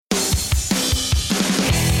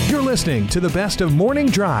You're listening to the best of Morning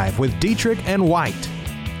Drive with Dietrich and White,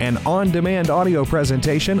 an on-demand audio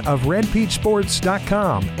presentation of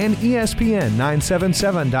RedPeachSports.com and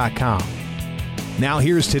ESPN977.com. Now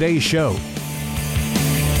here's today's show.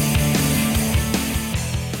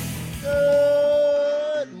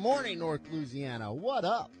 Good morning, North Louisiana. What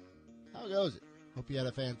up? How goes it? Hope you had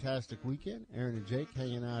a fantastic weekend. Aaron and Jake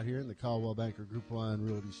hanging out here in the Caldwell Banker Group 1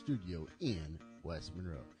 Realty Studio in West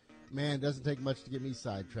Monroe. Man, it doesn't take much to get me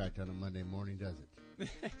sidetracked on a Monday morning, does it?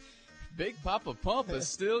 Big Papa Pump is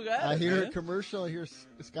still got it, I hear man. a commercial. I hear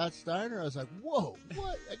Scott Steiner. I was like, whoa,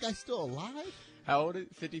 what? That guy's still alive? How old is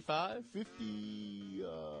it? 55?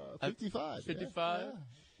 55. 55? Yeah.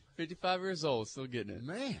 55 years old, still getting it.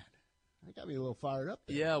 Man, that got me a little fired up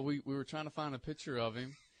there. Yeah, we were trying to find a picture of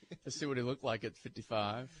him to see what he looked like at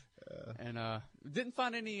 55. And didn't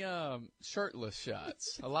find any shirtless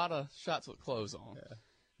shots. A lot of shots with clothes on. Yeah.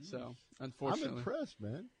 So, unfortunately. I'm impressed,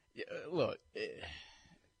 man. Yeah, look,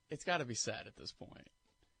 it's got to be sad at this point.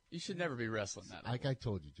 You should never be wrestling that. Like I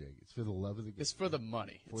told you, Jake, it's for the love of the game. It's for the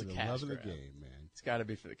money. It's for the a cash love of the grab. game, man. It's got to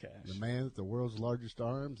be for the cash. The man with the world's largest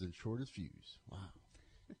arms and shortest fuse. Wow.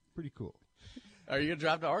 Pretty cool. Are you going to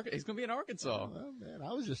drive to Arkansas? He's going to be in Arkansas. Well, man,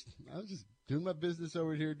 I was just doing my business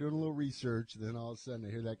over here, doing a little research, and then all of a sudden I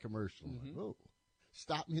hear that commercial. I'm like, whoa,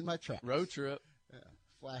 stop me in my tracks. Road trip. Yeah,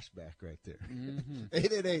 flashback right there. Mm-hmm.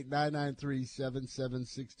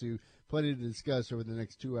 888-993-7762. Plenty to discuss over the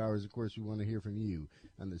next 2 hours. Of course, we want to hear from you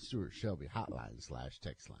on the Stuart Shelby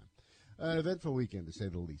hotline/text line. An eventful weekend, to say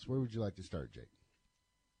the least. Where would you like to start, Jake?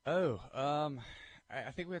 I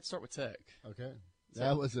think we have to start with Tech. Okay.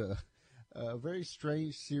 That was a very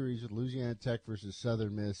strange series with Louisiana Tech versus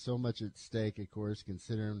Southern Miss. So much at stake, of course,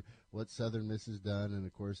 considering what Southern Miss has done, and,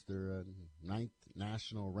 of course, their ninth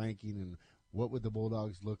national ranking, and what would the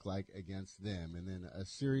Bulldogs look like against them. And then a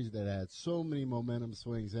series that had so many momentum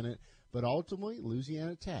swings in it, but ultimately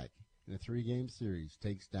Louisiana Tech, in a 3-game series,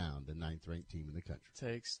 takes down the 9th-ranked team in the country.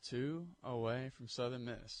 Takes 2 away from Southern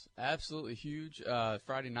Miss. Absolutely huge.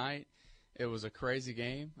 Friday night, it was a crazy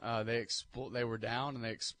game. They were down, and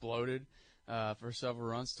they exploded for several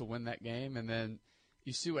runs to win that game. And then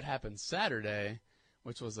you see what happened Saturday,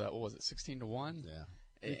 which was, 16-1? Yeah.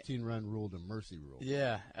 15-run rule to mercy rule.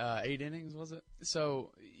 Yeah, 8 innings, was it?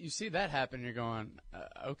 So you see that happen, and you're going,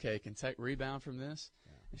 okay, can Tech rebound from this?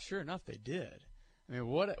 Yeah. And sure enough, they did. I mean,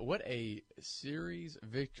 what a series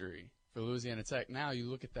victory for Louisiana Tech. Now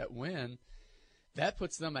you look at that win, that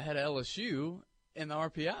puts them ahead of LSU in the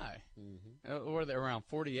RPI. Mm-hmm. Were they around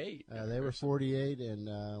 48? They were 48, and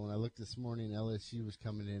when I looked this morning, LSU was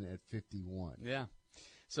coming in at 51. Yeah.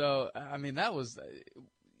 So, I mean, that was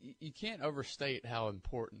you can't overstate how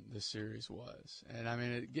important this series was. And, I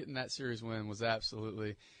mean, getting that series win was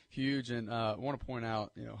absolutely huge. And I want to point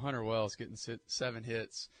out, Hunter Wells getting 7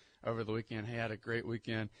 hits over the weekend. He had a great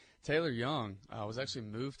weekend. Taylor Young was actually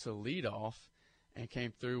moved to leadoff and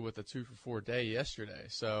came through with a 2-for-4 day yesterday.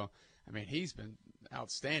 So, I mean, he's been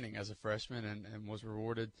outstanding as a freshman and was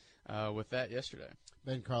rewarded with that yesterday.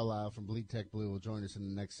 Ben Carlisle from Bleed Tech Blue will join us in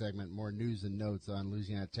the next segment. More news and notes on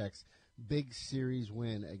Louisiana Tech's big series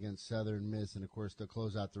win against Southern Miss. And, of course, they'll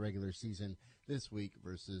close out the regular season this week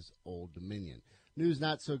versus Old Dominion. News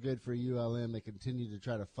not so good for ULM. They continue to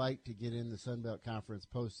try to fight to get in the Sun Belt Conference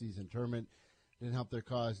postseason tournament. Didn't help their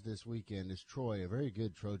cause this weekend as Troy, a very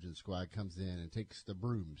good Trojan squad, comes in and takes the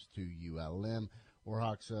brooms to ULM.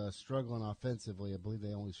 Warhawks struggling offensively. I believe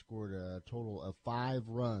they only scored a total of 5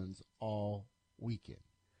 runs all weekend.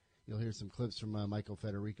 You'll hear some clips from Michael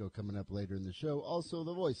Federico coming up later in the show. Also,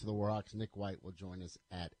 the voice of the Warhawks, Nick White, will join us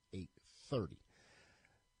at 8:30.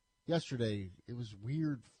 Yesterday, it was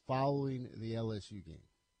weird following the LSU game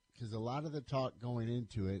because a lot of the talk going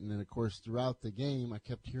into it, and then, of course, throughout the game, I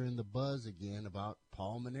kept hearing the buzz again about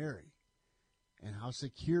Paul Maneri and how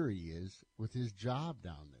secure he is with his job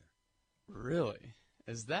down there. Really?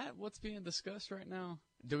 Is that what's being discussed right now?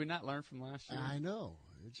 Do we not learn from last year? I know.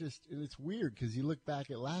 It's weird because you look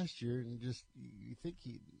back at last year and you think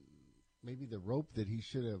maybe the rope that he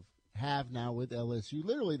should have now with LSU.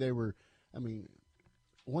 Literally, they were,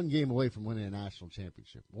 one game away from winning a national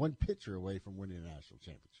championship, one pitcher away from winning a national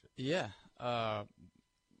championship. Yeah.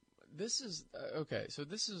 This is okay. So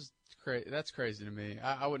this is that's crazy to me.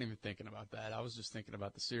 I wasn't even thinking about that. I was just thinking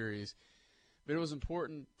about the series. But it was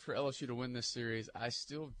important for LSU to win this series. I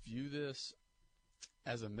still view this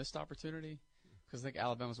as a missed opportunity because I think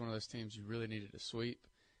Alabama was one of those teams you really needed to sweep,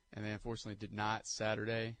 and they unfortunately did not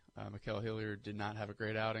Saturday. Mikel Hilliard did not have a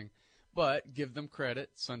great outing. But give them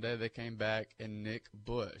credit. Sunday they came back, and Nick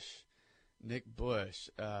Bush,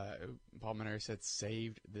 Paul Maneri said,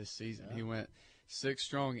 saved this season. Yeah. He went 6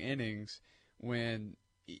 strong innings when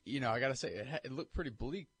I got to say, it looked pretty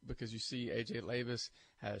bleak because you see A.J. Levis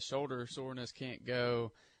has shoulder soreness, can't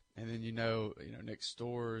go. And then, Nick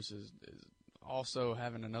Storrs is also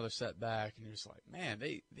having another setback. And you're just like, man,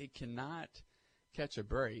 they cannot catch a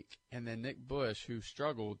break. And then Nick Bush, who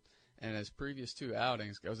struggled in his previous 2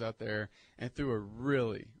 outings, goes out there and threw a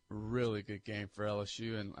really, really good game for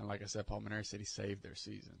LSU. And like I said, Paul Maneri said he saved their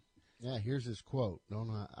season. Yeah, here's his quote. Don't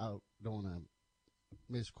want to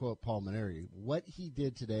misquote Paul Maneri. What he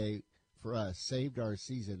did today for us saved our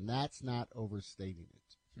season. That's not overstating it.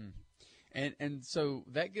 And so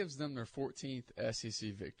that gives them their 14th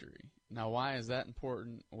SEC victory. Now, why is that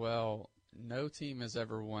important? Well, no team has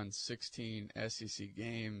ever won 16 SEC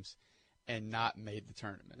games and not made the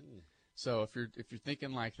tournament. So if you're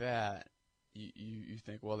thinking like that, you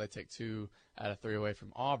think, well, they take 2 out of 3 away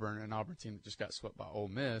from Auburn, an Auburn team that just got swept by Ole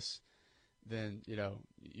Miss, then,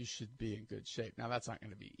 you should be in good shape. Now, that's not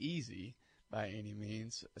going to be easy by any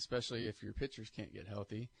means, especially if your pitchers can't get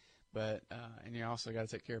healthy. But and you also got to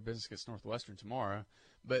take care of business against Northwestern tomorrow.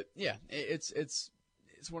 But, yeah, it's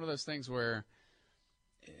one of those things where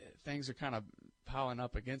things are kind of piling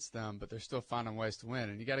up against them, but they're still finding ways to win.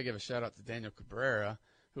 And you got to give a shout-out to Daniel Cabrera,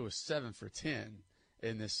 who was 7 for 10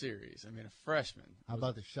 in this series. I mean, a freshman. How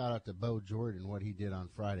about the shout-out to Bo Jordan, what he did on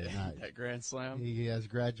Friday night? That grand slam? He has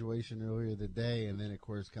graduation earlier the day, and then, of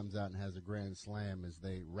course, comes out and has a grand slam as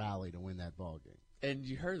they rally to win that ball game. And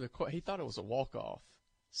you heard the quote. He thought it was a walk-off.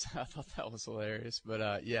 So I thought that was hilarious.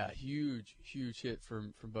 But, huge hit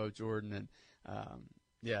from Bo Jordan. And,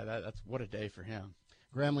 that's what a day for him.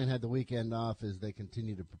 Grambling had the weekend off as they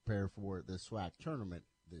continue to prepare for the SWAC tournament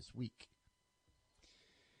this week.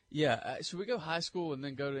 Yeah. Should we go high school and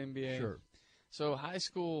then go to NBA? Sure. So high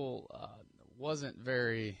school wasn't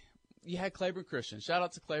very – you had Claiborne Christian. Shout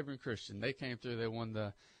out to Claiborne Christian. They came through. They won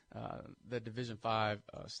the Division V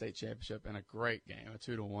state championship in a great game, a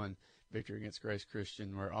 2-1 victory against Grace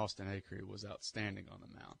Christian, where Austin Acree was outstanding on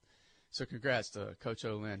the mound. So congrats to Coach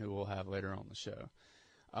Olin, who we'll have later on the show.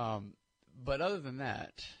 But other than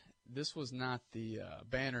that, this was not the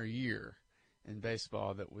banner year in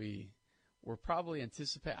baseball that we were probably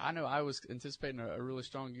anticipating. I know I was anticipating a really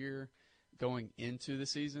strong year going into the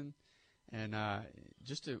season. And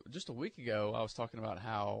just a week ago, I was talking about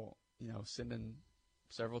how, sending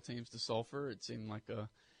several teams to Sulphur, it seemed like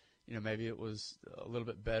maybe it was a little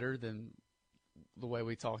bit better than the way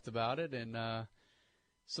we talked about it. And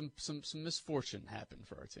some misfortune happened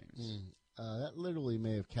for our teams. That literally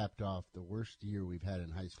may have capped off the worst year we've had in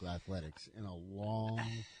high school athletics in a long,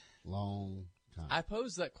 long time. I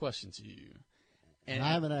posed that question to you. And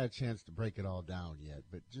I haven't had a chance to break it all down yet,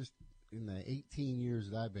 but just in the 18 years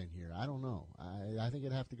that I've been here, I don't know. I think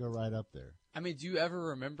it'd have to go right up there. I mean, do you ever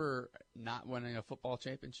remember not winning a football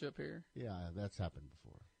championship here? Yeah, that's happened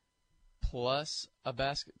before. Plus a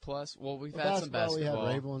basket. Well, we've had some basketball. We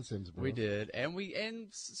had Ravel and Simsboro. We did, and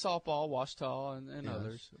softball, Washita, and yes.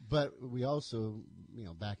 others. But we also,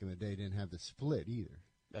 back in the day, didn't have the split either.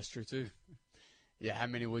 That's true too. Yeah, how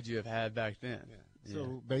many would you have had back then? Yeah.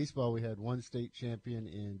 So baseball, we had one state champion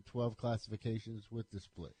in 12 classifications with the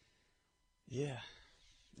split. Yeah,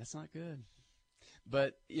 that's not good.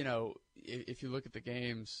 But if you look at the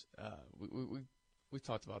games, we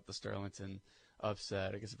talked about the Sterlington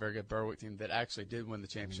upset against a very good Berwick team that actually did win the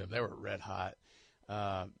championship. They were red hot.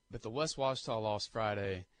 But the West Washita lost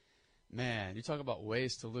Friday. Man, you talk about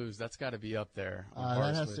ways to lose. That's got to be up there.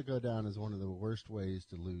 That has to go down as one of the worst ways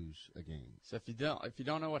to lose a game. So if you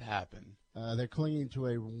don't know what happened, they're clinging to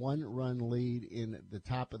a 1-run lead in the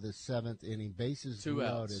top of the 7th inning. Bases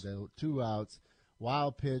loaded, 2 outs.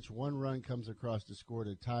 Wild pitch, 1 run comes across the score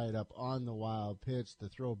to tie it up on the wild pitch. The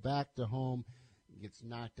throw back to home gets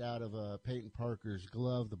knocked out of Peyton Parker's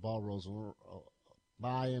glove. The ball rolls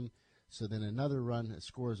by him. So then another run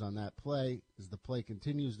scores on that play. As the play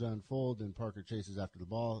continues to unfold, and Parker chases after the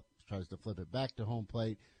ball, tries to flip it back to home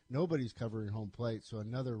plate. Nobody's covering home plate, so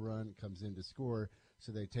another run comes in to score.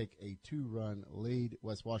 So they take a 2-run lead.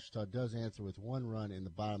 West Washita does answer with 1 run in the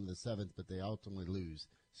bottom of the 7th, but they ultimately lose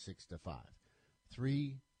 6-5.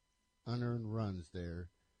 3 unearned runs there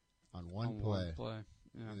on one play.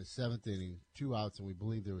 Yeah. In the 7th inning, 2 outs, and we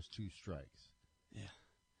believe there was 2 strikes. Yeah.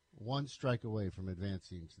 1 strike away from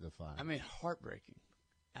advancing to the final. I mean, heartbreaking.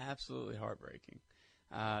 Absolutely heartbreaking.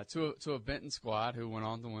 To a Benton squad who went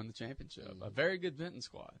on to win the championship. Mm-hmm. A very good Benton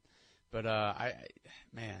squad. But,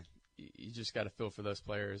 you just got to feel for those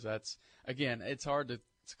players. That's, again, it's hard to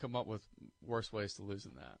come up with worse ways to lose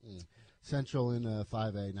than that. Central in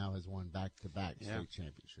 5A now has won back-to-back state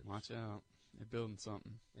championship. Watch out. They're building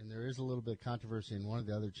something. And there is a little bit of controversy in one of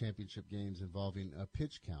the other championship games involving a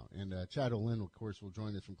pitch count. And Chad Olin, of course, will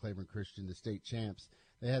join us from Claiborne Christian, the state champs.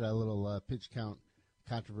 They had a little pitch count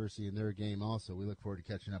controversy in their game also. We look forward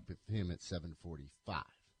to catching up with him at 7:45.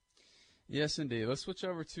 Yes, indeed. Let's switch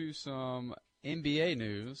over to some NBA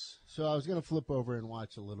news. So I was going to flip over and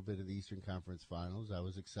watch a little bit of the Eastern Conference Finals. I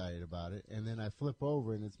was excited about it. And then I flip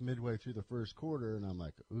over, and it's midway through the first quarter, and I'm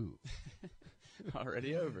like, ooh.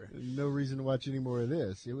 Already over. No reason to watch any more of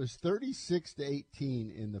this. It was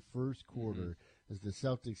 36-18 in the first quarter as the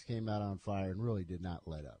Celtics came out on fire and really did not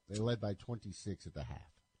let up. They led by 26 at the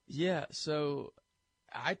half. Yeah, so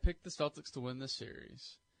I picked the Celtics to win this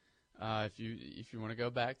series. If you want to go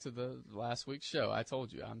back to the last week's show, I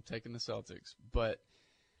told you I'm taking the Celtics. But,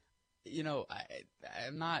 you know,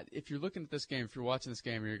 I'm not – if you're looking at this game, if you're watching this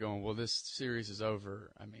game and you're going, well, this series is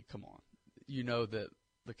over, I mean, come on. You know that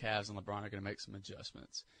the Cavs and LeBron are going to make some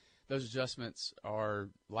adjustments. Those adjustments are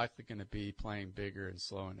likely going to be playing bigger and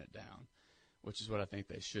slowing it down, which is what I think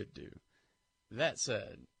they should do. That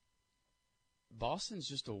said, Boston's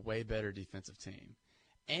just a way better defensive team.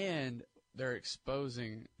 And – they're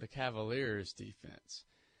exposing the Cavaliers' defense.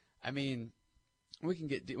 I mean, we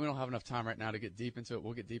don't have enough time right now to get deep into it.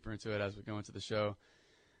 We'll get deeper into it as we go into the show.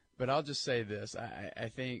 But I'll just say this. I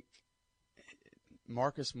think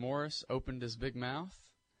Marcus Morris opened his big mouth,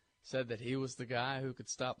 said that he was the guy who could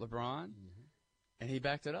stop LeBron, and he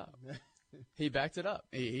backed it up. He backed it up.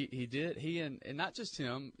 He did. He and not just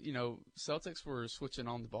him. You know, Celtics were switching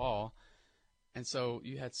on the ball. And so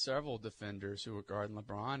you had several defenders who were guarding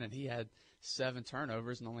LeBron, and he had 7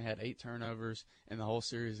 turnovers and only had 8 turnovers in the whole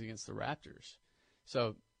series against the Raptors.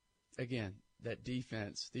 So, again, that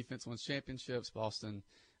defense wins championships. Boston's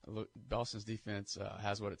defense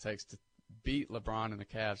has what it takes to beat LeBron and the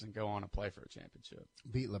Cavs and go on and play for a championship.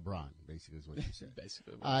 Beat LeBron, basically, is what you said.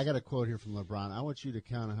 Basically. I got a quote here from LeBron. I want you to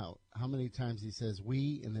count how many times he says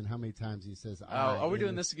we and then how many times he says I. Oh, are we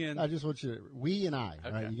doing this again? I just want you to, we and I,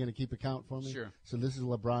 okay. Right? You going to keep a count for me? Sure. So this is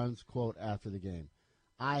LeBron's quote after the game.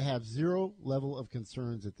 I have zero level of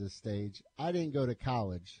concerns at this stage. I didn't go to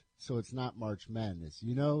college, so it's not March Madness.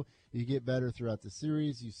 You know, you get better throughout the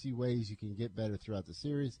series. You see ways you can get better throughout the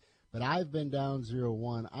series. But I've been down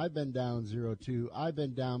 0-1. I've been down 0-2. I've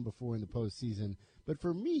been down before in the postseason. But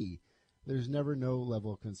for me, there's never no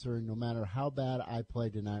level of concern, no matter how bad I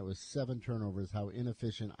played tonight with 7 turnovers, how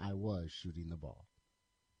inefficient I was shooting the ball.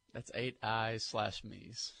 That's 8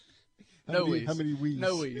 I's/me's. How many we's?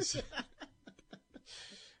 No we's.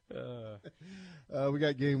 We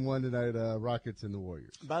got game 1 tonight, Rockets and the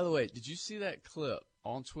Warriors. By the way, did you see that clip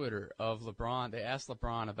on Twitter of LeBron? They asked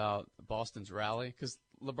LeBron about Boston's rally because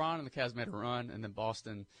LeBron and the Cavs made a run, and then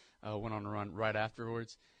Boston went on a run right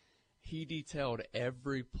afterwards. He detailed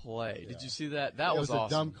every play. Yeah. Did you see that? That was awesome. It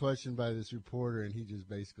was a dumb question by this reporter, and he just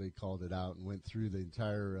basically called it out and went through the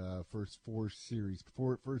entire first 4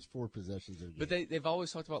 possessions of the game. But they've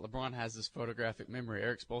always talked about LeBron has this photographic memory.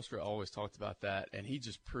 Eric Spoelstra always talked about that, and he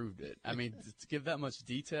just proved it. I mean, to give that much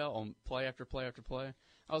detail on play after play after play,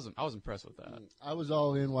 I was impressed with that. I was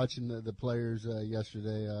all in watching the players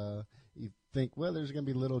yesterday. You think, well, there's going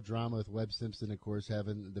to be little drama with Webb Simpson, of course,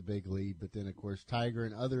 having the big lead. But then, of course, Tiger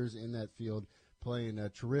and others in that field playing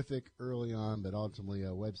terrific early on. But ultimately,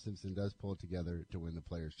 Webb Simpson does pull it together to win the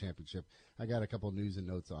Players' Championship. I got a couple news and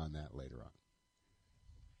notes on that later on.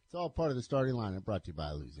 It's all part of the starting lineup brought to you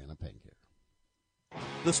by Louisiana Pain Care.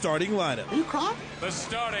 The starting lineup. Are you crying? The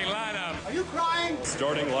starting lineup. Are you crying?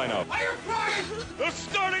 Starting lineup. Are you crying? The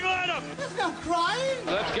starting lineup. There's no crying.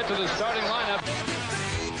 Let's get to the starting lineup.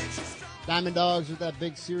 Diamond Dogs with that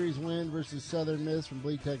big series win versus Southern Miss from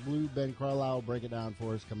Bleed Tech Blue. Ben Carlisle will break it down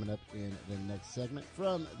for us coming up in the next segment.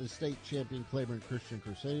 From the state champion Claiborne Christian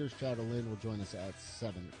Crusaders, Chad Olin will join us at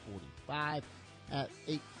 7:45. At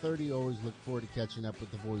 8:30, always look forward to catching up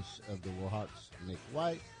with the voice of the Warhawks, Nick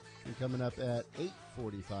White. And coming up at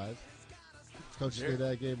 8:45, Coach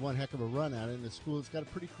gave one heck of a run at it, and the school has got a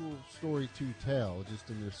pretty cool story to tell just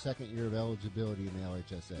in their second year of eligibility in the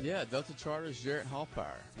LHSA. Yeah, Delta Charter's Jarrett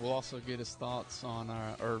Hallpower. We'll also get his thoughts on,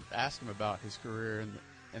 or ask him about his career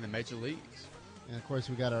in the major leagues. And, of course,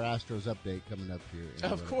 we got our Astros update coming up here.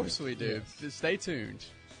 Of course we do. Yes. Stay tuned.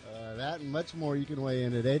 That and much more you can weigh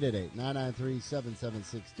in at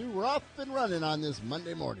 888-993-7762. We're off and running on this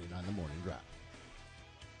Monday morning on the Morning Drive.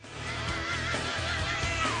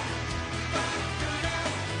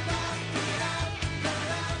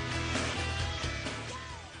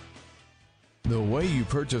 The way you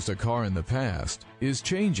purchased a car in the past is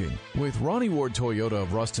changing with Ronnie Ward Toyota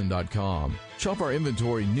of Ruston.com. Shop our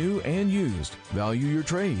inventory new and used, value your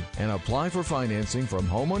trade, and apply for financing from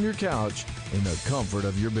home on your couch in the comfort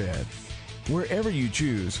of your bed. wherever you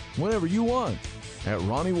choose, whenever you want. At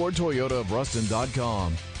Ronnie Ward Toyota of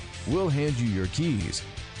Ruston.com. We'll hand you your keys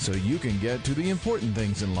so you can get to the important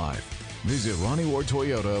things in life. Visit Ronnie Ward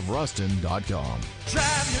Toyota of Ruston.com.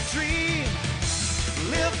 Drive your dream.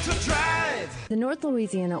 Live to drive. The North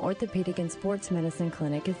Louisiana Orthopedic and Sports Medicine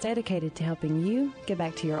Clinic is dedicated to helping you get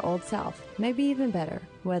back to your old self, maybe even better.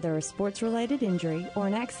 Whether a sports-related injury or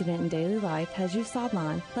an accident in daily life has you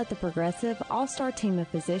sidelined, let the progressive all-star team of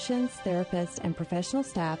physicians, therapists, and professional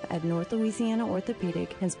staff at North Louisiana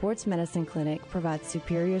Orthopedic and Sports Medicine Clinic provide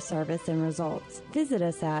superior service and results. Visit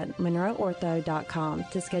us at monroeortho.com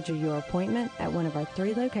to schedule your appointment at one of our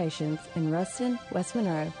 3 locations in Ruston, West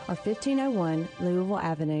Monroe, or 1501 Louisville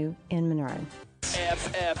Avenue in Monroe.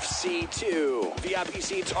 FFC2. VIP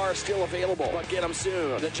seats are still available, but get them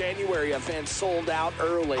soon. The January event sold out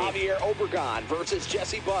early. Javier Obregon versus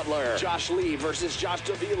Jesse Butler. Josh Lee versus Josh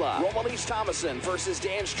Davila. Romalise Thomason versus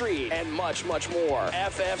Dan Street. And much, much more.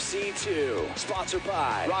 FFC2. Sponsored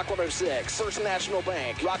by Rock 106, First National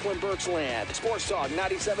Bank, Rockland Berksland, Sports Talk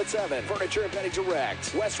 97.7, Furniture and Petty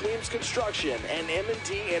Direct, West Weems Construction, and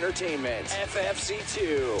M&D Entertainment.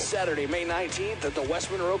 FFC2. Saturday, May 19th at the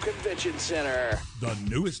West Monroe Convention Center. The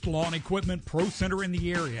newest lawn equipment pro center in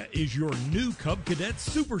the area is your new Cub Cadet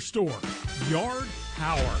Superstore, Yard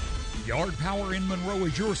Power. Yard Power in Monroe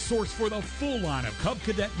is your source for the full line of Cub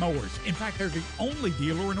Cadet mowers. In fact, they're the only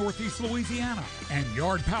dealer in Northeast Louisiana. And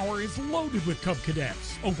Yard Power is loaded with Cub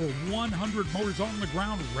Cadets. Over 100 mowers on the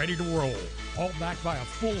ground ready to roll. All backed by a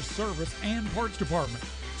full service and parts department.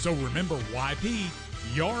 So remember YP,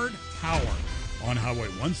 Yard Power. On Highway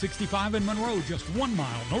 165 in Monroe, just 1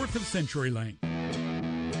 mile north of CenturyLink.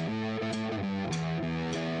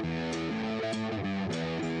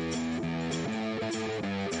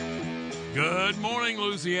 Good morning,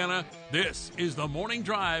 Louisiana. This is the Morning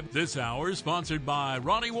Drive. This hour is sponsored by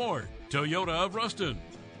Ronnie Ward, Toyota of Ruston.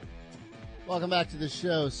 Welcome back to the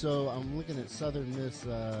show. So I'm looking at Southern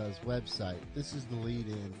Miss's website. This is the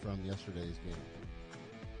lead-in from yesterday's game.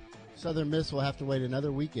 Southern Miss will have to wait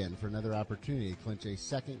another weekend for another opportunity to clinch a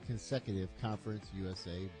second consecutive Conference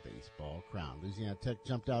USA baseball crown. Louisiana Tech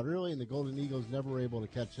jumped out early, and the Golden Eagles never were able to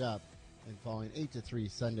catch up, and falling 8-3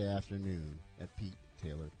 Sunday afternoon at Pete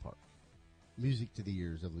Taylor Park. Music to the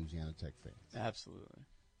ears of Louisiana Tech fans. Absolutely.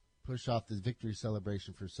 Push off the victory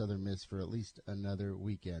celebration for Southern Miss for at least another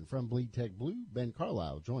weekend. From Bleed Tech Blue, Ben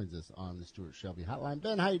Carlisle joins us on the Stuart Shelby Hotline.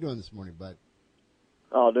 Ben, how you doing this morning, bud?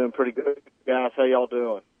 Oh, doing pretty good, guys. How y'all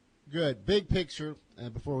doing? Good. Big picture,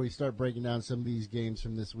 before we start breaking down some of these games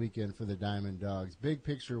from this weekend for the Diamond Dogs. Big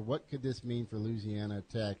picture, what could this mean for Louisiana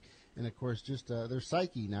Tech? And, of course, just their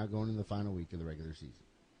psyche now going into the final week of the regular season.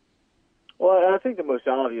 Well, I think the most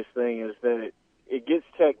obvious thing is that it gets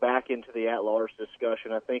Tech back into the at-large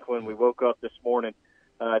discussion. I think when we woke up this morning,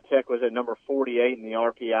 Tech was at number 48 in the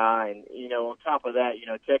RPI. And, on top of that,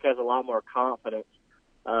 Tech has a lot more confidence.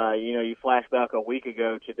 You flash back a week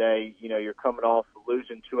ago today, you're coming off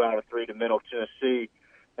losing 2 out of 3 to Middle Tennessee.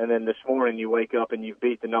 And then this morning you wake up and you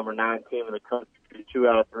beat the number 9 team in the country 2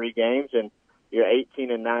 out of 3 games. And you're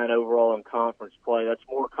 18-9 overall in conference play. That's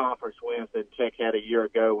more conference wins than Tech had a year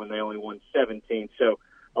ago when they only won 17. So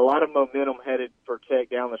a lot of momentum headed for Tech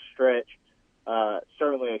down the stretch.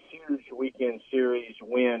 Certainly a huge weekend series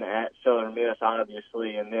win at Southern Miss,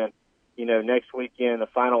 obviously. And then, next weekend, the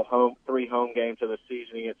final 3 home games of the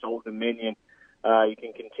season against Old Dominion. You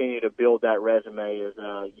can continue to build that resume as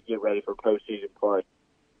you get ready for postseason play.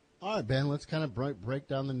 All right, Ben, let's kind of break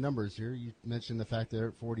down the numbers here. You mentioned the fact they're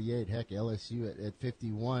at 48. Heck, LSU at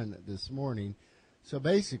 51 this morning. So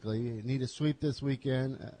basically, you need a sweep this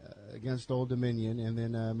weekend against Old Dominion and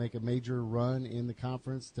then make a major run in the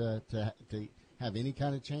conference to have any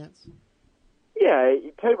kind of chance? Yeah,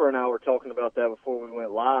 Tabor and I were talking about that before we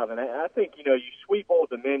went live, and I think, you sweep Old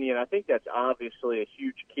Dominion. I think that's obviously a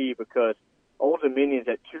huge key because Old Dominion's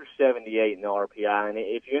at 278 in the RPI, and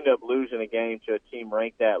if you end up losing a game to a team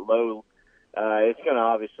ranked that low, it's going to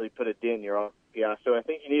obviously put a dent in your RPI. So I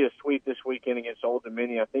think you need a sweep this weekend against Old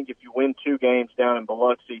Dominion. I think if you win 2 games down in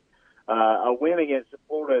Biloxi, a win against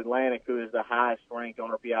Florida Atlantic, who is the highest-ranked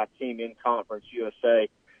RPI team in Conference USA,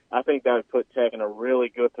 I think that would put Tech in a really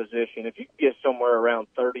good position. If you can get somewhere around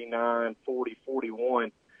 39, 40,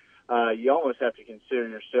 41, you almost have to consider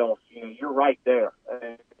yourself, you're right there.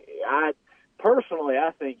 Personally,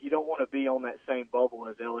 I think you don't want to be on that same bubble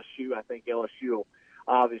as LSU. I think LSU will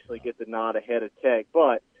obviously get the nod ahead of Tech.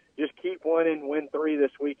 But just keep winning, win 3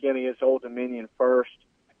 this weekend against Old Dominion first,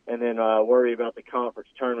 and then worry about the conference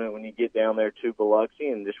tournament when you get down there to Biloxi,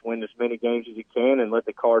 and just win as many games as you can and let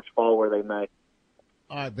the cards fall where they may.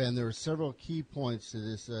 All right, Ben, there were several key points to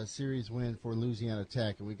this series win for Louisiana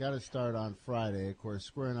Tech, and we got to start on Friday, of course,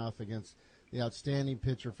 squaring off against the outstanding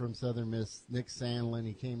pitcher from Southern Miss, Nick Sandlin.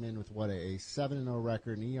 He came in with, a 7-0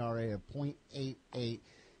 record, an ERA of .88.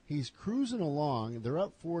 He's cruising along. They're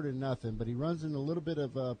up 4-0, but he runs into a little bit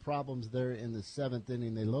of problems there in the seventh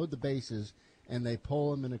inning. They load the bases, and they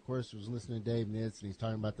pull him, and, of course, I was listening to Dave Nitz, and he's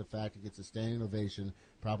talking about the fact he gets a standing ovation,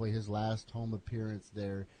 probably his last home appearance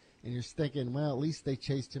there. And you're thinking, well, at least they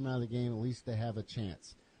chased him out of the game. At least they have a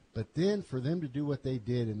chance. But then for them to do what they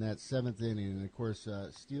did in that seventh inning, and, of course,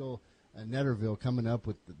 Steele Netterville coming up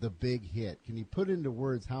with the big hit. Can you put into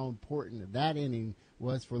words how important that inning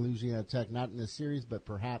was for Louisiana Tech, not in this series, but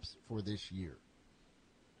perhaps for this year?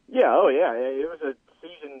 Yeah, it was a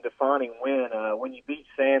season-defining win. When you beat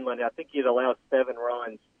Sandlin, I think he'd allowed 7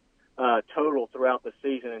 runs total throughout the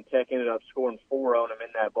season, and Tech ended up scoring 4 on him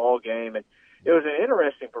in that ball game. And it was an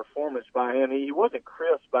interesting performance by him. He wasn't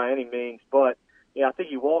crisp by any means, but I think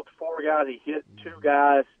he walked 4 guys. He hit 2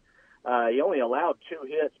 guys. He only allowed 2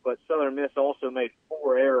 hits, but Southern Miss also made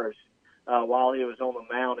 4 errors while he was on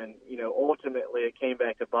the mound. And, ultimately it came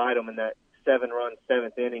back to bite him in that 7-run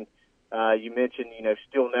 7th inning. You mentioned,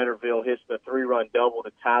 Steele Netterville hits the 3-run double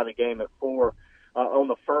to tie the game at 4 on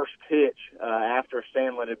the first pitch after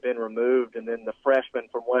Sandlin had been removed. And then the freshman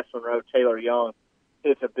from West Monroe, Taylor Young,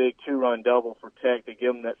 hits a big 2-run double for Tech to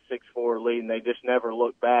give them that 6-4 lead, and they just never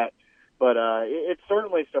looked back. But it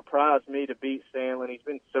certainly surprised me to beat Sandlin. He's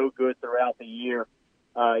been so good throughout the year.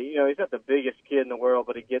 He's not the biggest kid in the world,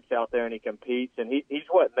 but he gets out there and he competes. And he's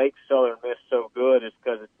what makes Southern Miss so good is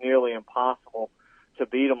because it's nearly impossible to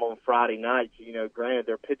beat them on Friday nights. Granted,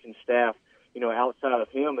 their pitching staff, outside of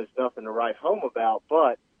him is nothing to write home about.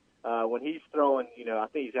 But when he's throwing, I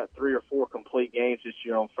think he's got 3 or 4 complete games this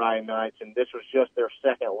year on Friday nights, and this was just their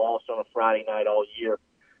second loss on a Friday night all year.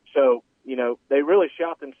 So, they really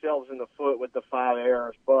shot themselves in the foot with the 5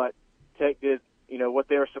 errors, but Tech did, what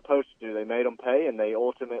they were supposed to do. They made them pay, and they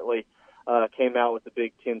ultimately came out with the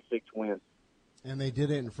big 10-6 win. And they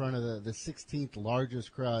did it in front of the 16th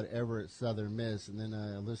largest crowd ever at Southern Miss. And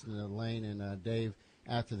then listening to Lane and Dave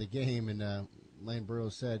after the game, and Lane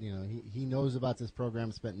Burroughs said, he knows about this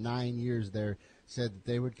program, spent 9 years there, said that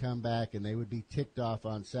they would come back and they would be ticked off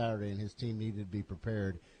on Saturday, and his team needed to be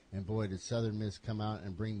prepared. And, boy, did Southern Miss come out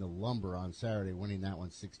and bring the lumber on Saturday, winning that one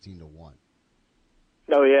 16-1.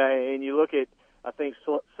 Oh, yeah, and you look at, I think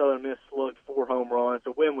Southern Miss slugged 4 home runs.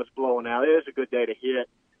 The wind was blowing out. It was a good day to hit.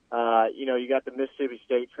 You got the Mississippi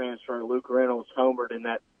State transfer, Luke Reynolds, homered in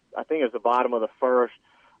that, I think it was the bottom of the first,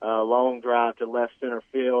 long drive to left center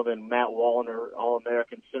field, and Matt Wallner,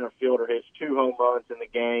 All-American center fielder, hits 2 home runs in the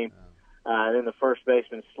game. And then the first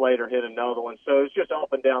baseman, Slater, hit another one. So it was just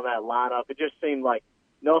up and down that lineup. It just seemed like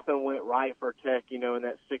nothing went right for Tech, in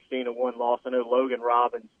that 16-1 loss. I know Logan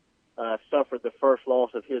Robbins suffered the first loss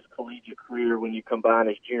of his collegiate career when you combine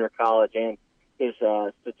his junior college and his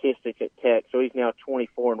statistics at Tech. So he's now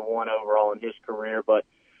 24-1 overall in his career. But,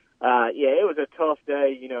 it was a tough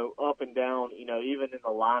day, up and down, even in the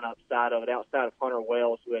lineup side of it, outside of Hunter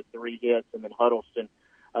Wells, who had 3 hits, and then Huddleston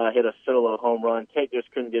hit a solo home run. Tech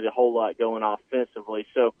just couldn't get a whole lot going offensively.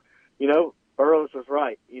 So, Burroughs was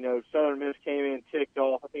right. Southern Miss came in ticked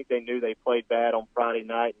off. I think they knew they played bad on Friday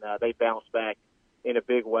night, and they bounced back in a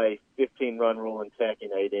big way, 15-run rule in Tech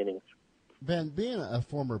in 8 innings. Ben, being a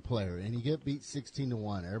former player and you get beat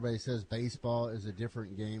 16-1, everybody says baseball is a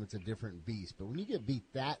different game, it's a different beast. But when you get beat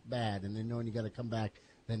that bad and then knowing you got to come back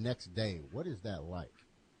the next day, what is that like?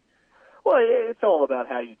 Well, it's all about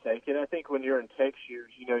how you take it. I think when you're in Tech's years,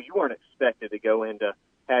 you weren't expected to go into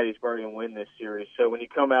Hattiesburg and win this series. So when you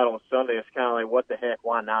come out on Sunday, it's kind of like, what the heck,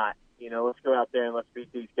 why not? Let's go out there and let's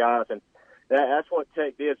beat these guys. And that's what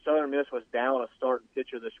Tech did. Southern Miss was down a starting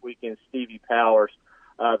pitcher this weekend, Stevie Powers.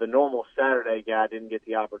 The normal Saturday guy didn't get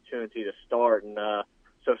the opportunity to start, and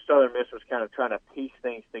so Southern Miss was kind of trying to piece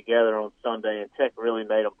things together on Sunday, and Tech really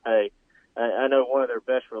made them pay. I know one of their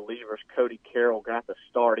best relievers, Cody Carroll, got the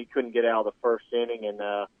start. He couldn't get out of the first inning, and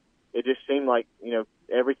it just seemed like,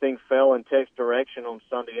 everything fell in Tech's direction on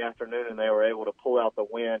Sunday afternoon, and they were able to pull out the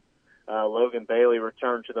win. Logan Bailey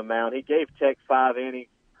returned to the mound. He gave Tech 5 innings.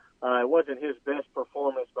 It wasn't his best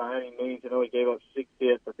performance by any means. I know he gave up 6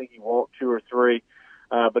 hits. I think he walked 2 or 3.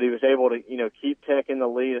 But he was able to, keep Tech in the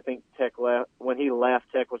lead. I think Tech when he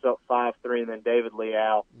left, Tech was up 5-3, and then David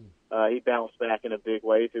Leal, he bounced back in a big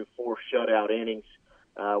way through 4 shutout innings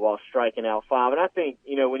while striking out 5. And I think,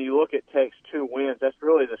 when you look at Tech's 2 wins, that's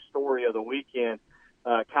really the story of the weekend.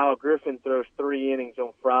 Kyle Griffin throws 3 innings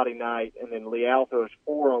on Friday night, and then Leal throws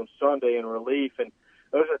 4 on Sunday in relief. And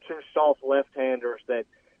those are 2 soft left-handers that,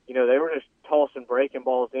 they were just tossing breaking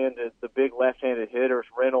balls into the big left-handed hitters,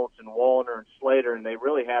 Reynolds and Wallner and Slater, and they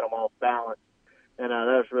really had them off balance. And that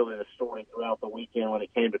was really the story throughout the weekend when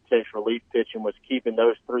it came to Tech's relief pitching, was keeping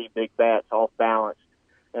those three big bats off balance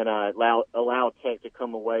and allowed Tech to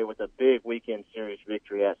come away with a big weekend series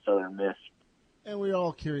victory at Southern Miss. And we're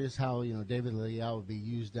all curious how, David Leal would be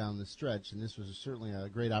used down the stretch, and this was certainly a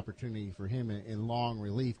great opportunity for him in long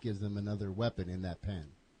relief, gives them another weapon in that pen.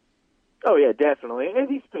 Oh, yeah, definitely. And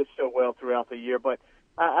he's pitched so well throughout the year, but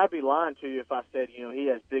I'd be lying to you if I said, he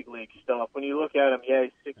has big league stuff. When you look at him, yeah,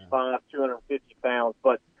 he's 6'5", 250 pounds,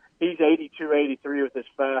 but he's 82, 83 with his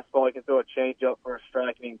fastball. He can throw a changeup for a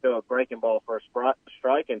strike, and he can throw a breaking ball for a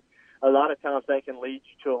strike, and a lot of times they can lead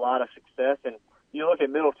you to a lot of success. And you look at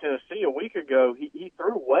Middle Tennessee a week ago, he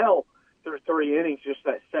threw well through 3 innings, just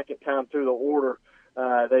that second time through the order.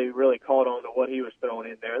 They really caught on to what he was throwing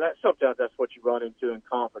in there. Sometimes that's what you run into in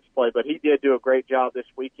conference play, but he did do a great job this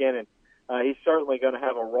weekend, and he's certainly going to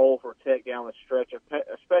have a role for Tech down the stretch,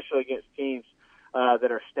 especially against teams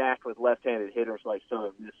that are stacked with left-handed hitters like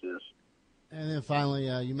Southern Miss is. And then finally,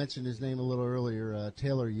 you mentioned his name a little earlier,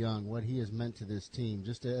 Taylor Young, what he has meant to this team.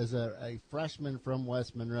 Just as a freshman from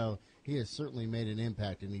West Monroe, he has certainly made an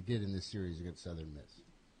impact, and he did in this series against Southern Miss.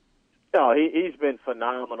 No, he's been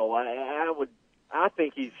phenomenal. I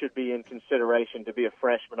think he should be in consideration to be a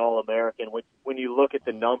freshman All-American. When you look at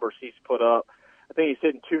the numbers he's put up, I think he's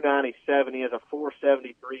hitting .297. He has a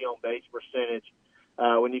 .473 on base percentage.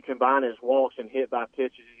 When you combine his walks and hit by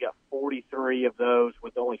pitches, he's got 43 of those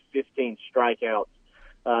with only 15 strikeouts.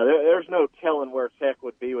 There's no telling where Tech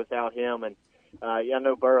would be without him. And I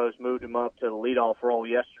know Burroughs moved him up to the leadoff role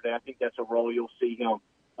yesterday. I think that's a role you'll see him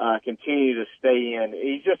continue to stay in.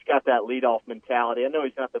 He's just got that leadoff mentality. I know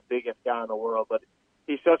he's not the biggest guy in the world, but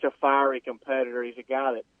he's such a fiery competitor. He's a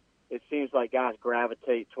guy that it seems like guys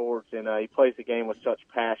gravitate towards, and he plays the game with such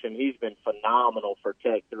passion. He's been phenomenal for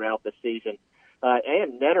Tech throughout the season.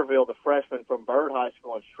 And Netterville, the freshman from Byrd High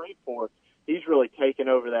School in Shreveport, he's really taken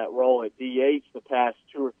over that role at DH the past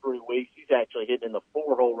 2 or 3 weeks. He's actually hitting in the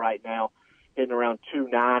 4 hole right now, hitting around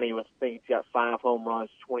 .290 with, I think he's got 5 home runs,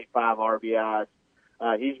 25 RBIs.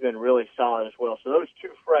 He's been really solid as well. So those 2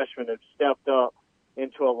 freshmen have stepped up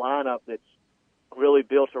into a lineup that's really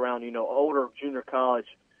built around, older junior college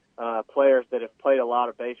players that have played a lot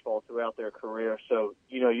of baseball throughout their career. So,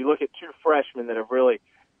 you look at 2 freshmen that have really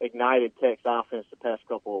ignited Tech's offense the past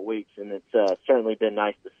couple of weeks, and it's certainly been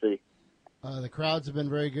nice to see. The crowds have been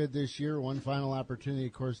very good this year. One final opportunity,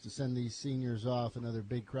 of course, to send these seniors off. Another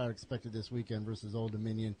big crowd expected this weekend versus Old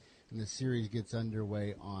Dominion, and the series gets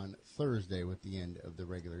underway on Thursday with the end of the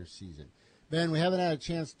regular season. Ben, we haven't had a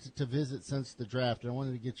chance to visit since the draft, and I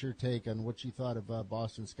wanted to get your take on what you thought of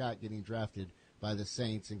Boston Scott getting drafted by the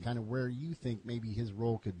Saints and kind of where you think maybe his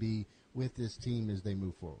role could be with this team as they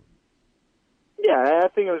move forward. Yeah, I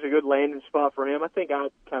think it was a good landing spot for him. I think I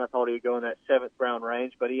kind of thought he would go in that 7th round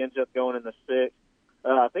range, but he ends up going in the 6th.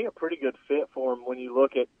 I think a pretty good fit for him when you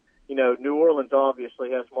look at, New Orleans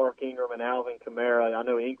obviously has Mark Ingram and Alvin Kamara. I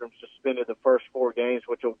know Ingram suspended the first 4 games,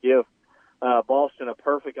 which will give Boston a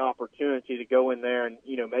perfect opportunity to go in there and,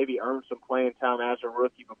 maybe earn some playing time as a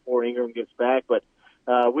rookie before Ingram gets back. But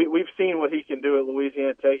we've seen what he can do at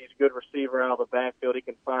Louisiana Tech. He's a good receiver out of the backfield. He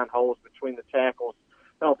can find holes between the tackles.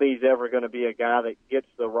 I don't think he's ever going to be a guy that gets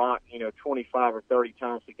the rock, 25 or 30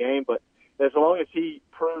 times a game. But as long as he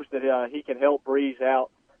proves that he can help Breeze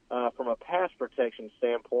out from a pass protection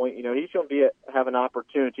standpoint, he's going to have an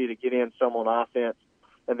opportunity to get in some on offense.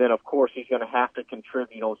 And then, of course, he's going to have to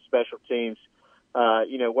contribute on special teams,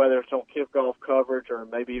 whether it's on kickoff coverage or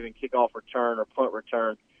maybe even kickoff return or punt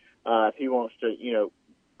return, if he wants to,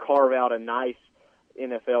 carve out a nice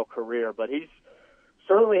NFL career. But he's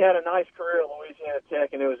certainly had a nice career at Louisiana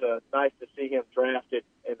Tech, and it was nice to see him drafted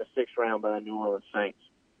in the 6th round by the New Orleans Saints.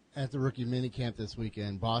 At the rookie minicamp this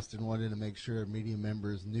weekend, Boston wanted to make sure media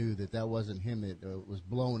members knew that wasn't him that was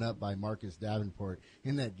blown up by Marcus Davenport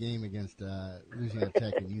in that game against Louisiana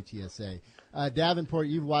Tech and UTSA. Davenport,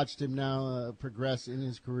 you've watched him now progress in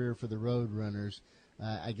his career for the Roadrunners.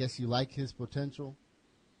 I guess you like his potential?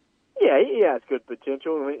 Yeah, he has good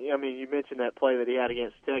potential. I mean, you mentioned that play that he had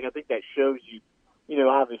against Tech. I think that shows you,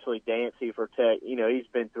 obviously Dancy for Tech, he's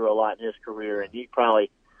been through a lot in his career, and he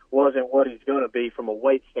probably wasn't what he's going to be from a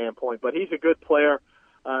weight standpoint, but he's a good player.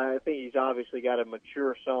 I think he's obviously got to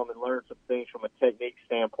mature some and learn some things from a technique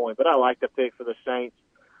standpoint, but I like the pick for the Saints.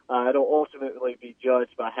 It'll ultimately be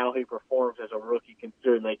judged by how he performs as a rookie,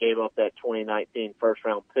 considering they gave up that 2019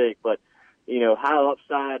 first-round pick, but, high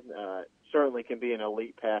upside certainly can be an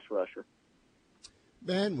elite pass rusher.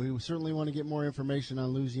 Ben, we certainly want to get more information on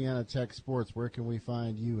Louisiana Tech sports. Where can we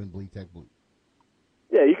find you in Bleak Tech Blue?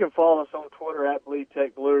 Yeah, you can follow us on Twitter at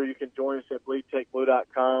BleedTechBlue, or you can join us at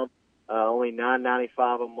BleedTechBlue.com. Only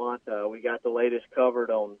 $9.95 a month. We got the latest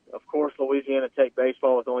covered on, of course, Louisiana Tech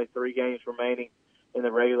baseball with only 3 games remaining in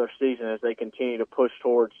the regular season as they continue to push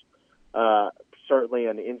towards certainly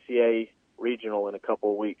an NCAA regional in a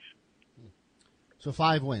couple of weeks. So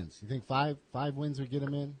 5 wins. You think five wins would get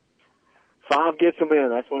them in? 5 gets them in.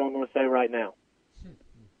 That's what I'm going to say right now.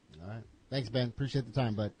 All right. Thanks, Ben. Appreciate the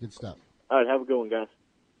time, bud. Good stuff. All right, have a good one, guys.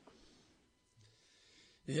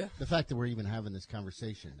 Yeah. The fact that we're even having this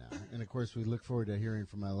conversation now. And, of course, we look forward to hearing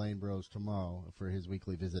from Elaine Bros tomorrow for his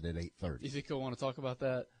weekly visit at 8:30. You think he'll want to talk about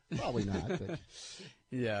that? Probably not. But.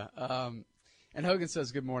 Yeah. And Hogan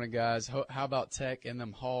says, good morning, guys. How about Tech and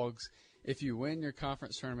them Hogs? If you win your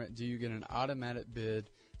conference tournament, do you get an automatic bid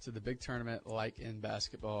to the big tournament like in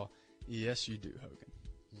basketball? Yes, you do, Hogan.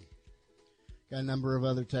 Got a number of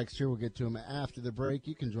other texts here. We'll get to them after the break.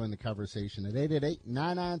 You can join the conversation at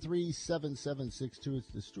 888-993-7762. It's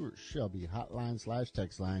the Stuart Shelby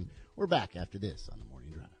hotline/text line. We're back after this on the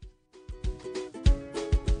Morning Drive.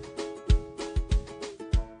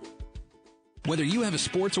 Whether you have a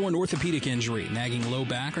sports or an orthopedic injury, nagging low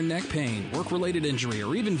back or neck pain, work-related injury,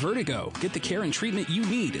 or even vertigo, get the care and treatment you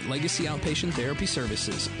need at Legacy Outpatient Therapy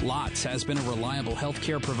Services. Lots has been a reliable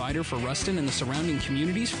healthcare provider for Ruston and the surrounding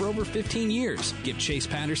communities for over 15 years. Give Chase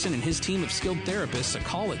Patterson and his team of skilled therapists a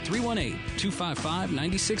call at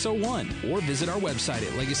 318-255-9601 or visit our website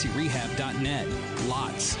at legacyrehab.net.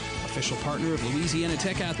 Lots, official partner of Louisiana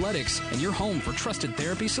Tech Athletics and your home for trusted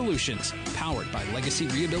therapy solutions, powered by Legacy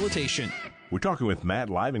Rehabilitation. We're talking with Matt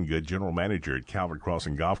Livengood, General Manager at Calvert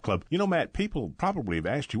Crossing Golf Club. You know, Matt, people probably have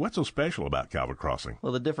asked you, what's so special about Calvert Crossing?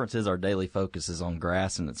 Well, the difference is our daily focus is on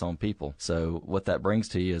grass and it's on people. So what that brings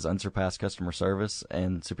to you is unsurpassed customer service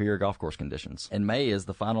and superior golf course conditions. And May is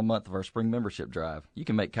the final month of our spring membership drive. You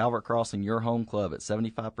can make Calvert Crossing your home club at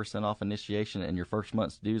 75% off initiation, and your first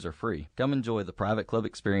month's dues are free. Come enjoy the private club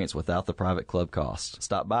experience without the private club cost.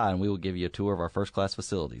 Stop by and we will give you a tour of our first-class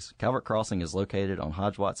facilities. Calvert Crossing is located on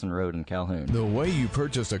Hodge Watson Road in Calhoun. The way you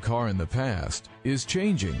purchased a car in the past is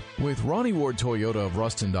changing with Ronnie Ward Toyota of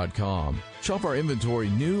Ruston.com. Shop our inventory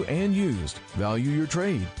new and used, value your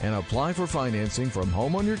trade, and apply for financing from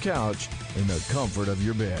home on your couch in the comfort of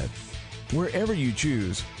your bed. Wherever you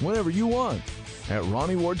choose, whenever you want. At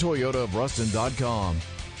Ronnie Ward Toyota of Ruston.com.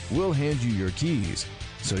 We'll hand you your keys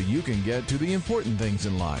so you can get to the important things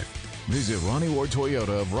in life. Visit Ronnie Ward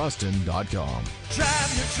Toyota of Ruston.com.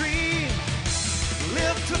 Drive your dream,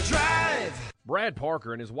 live to drive. Brad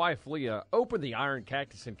Parker and his wife Leah opened the Iron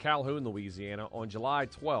Cactus in Calhoun, Louisiana on July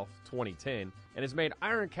 12, 2010, and has made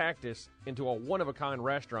Iron Cactus into a one-of-a-kind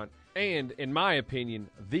restaurant and, in my opinion,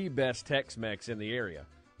 the best Tex-Mex in the area.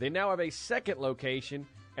 They now have a second location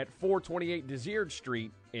at 428 Desert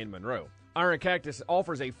Street in Monroe. Iron Cactus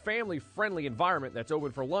offers a family-friendly environment that's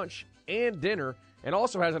open for lunch and dinner and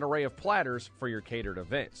also has an array of platters for your catered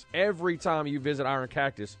events. Every time you visit Iron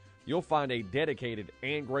Cactus, you'll find a dedicated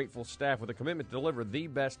and grateful staff with a commitment to deliver the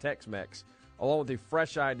best Tex-Mex, along with the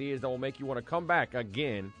fresh ideas that will make you want to come back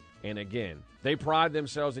again and again. They pride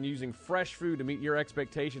themselves in using fresh food to meet your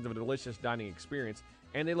expectations of a delicious dining experience,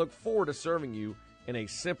 and they look forward to serving you in a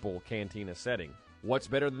simple cantina setting. What's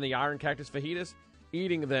better than the Iron Cactus fajitas?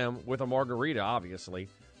 Eating them with a margarita, obviously.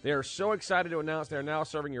 They are so excited to announce they are now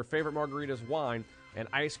serving your favorite margaritas, wine, and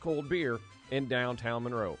ice-cold beer in downtown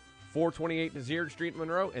Monroe. 428 Desert Street in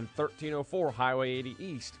Monroe and 1304 Highway 80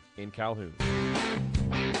 East in Calhoun.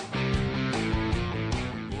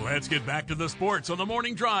 Let's get back to the sports on the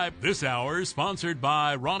Morning Drive. This hour is sponsored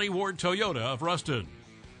by Ronnie Ward Toyota of Ruston.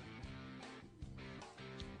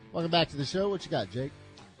 Welcome back to the show. What you got, Jake?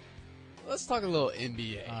 Let's talk a little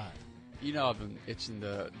NBA. All right. You know I've been itching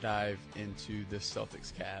to dive into this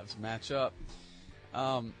Celtics-Cavs matchup.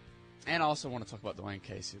 And I also want to talk about Dwayne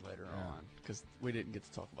Casey later on, because we didn't get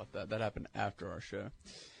to talk about that. That happened after our show.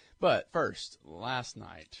 But first,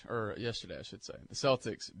 yesterday I should say, the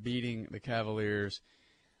Celtics beating the Cavaliers.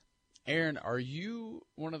 Aaron, are you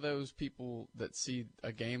one of those people that see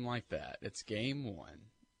a game like that? It's game one,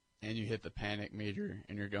 and you hit the panic meter,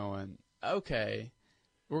 and you're going, okay,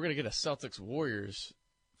 we're going to get a Celtics-Warriors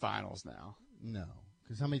finals now. No,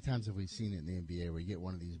 because how many times have we seen it in the NBA where you get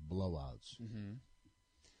one of these blowouts? Mm-hmm.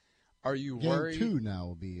 Are you Game worried? Game 2 now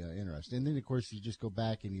will be interesting. And then, of course, you just go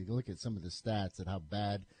back and you look at some of the stats at how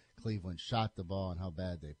bad Cleveland shot the ball and how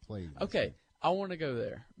bad they played. Okay, I want to go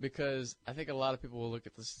there because I think a lot of people will look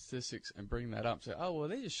at the statistics and bring that up and say, oh, well,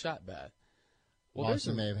 they just shot bad. Well,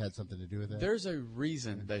 Boston may have had something to do with that. There's a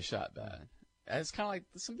reason they shot bad. It's kind of like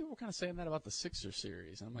some people were kind of saying that about the Sixers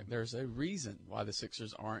series. And I'm like, there's a reason why the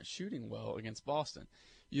Sixers aren't shooting well against Boston.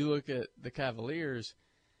 You look at the Cavaliers –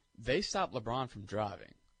 they stopped LeBron from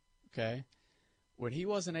driving, okay? When he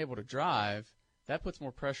wasn't able to drive, that puts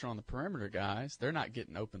more pressure on the perimeter guys. They're not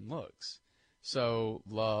getting open looks. So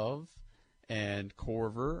Love and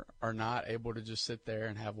Korver are not able to just sit there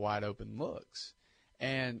and have wide open looks.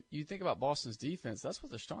 And you think about Boston's defense, that's what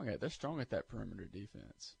they're strong at. They're strong at that perimeter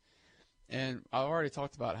defense. And I already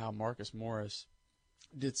talked about how Marcus Morris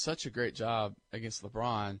did such a great job against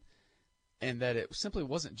LeBron, and that it simply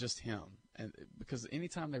wasn't just him. And because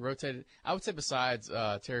anytime they rotated, I would say besides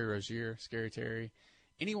Terry Rozier, Scary Terry,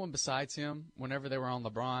 anyone besides him, whenever they were on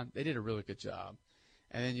LeBron, they did a really good job.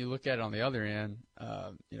 And then you look at it on the other end,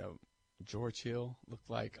 George Hill looked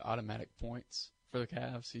like automatic points for the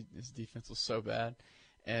Cavs. His defense was so bad.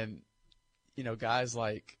 And, guys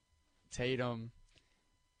like Tatum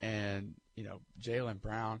and, Jaylen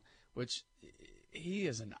Brown, which he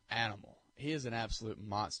is an animal. He is an absolute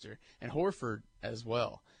monster. And Horford as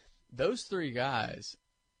well. Those three guys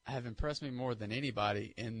have impressed me more than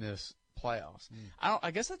anybody in this playoffs.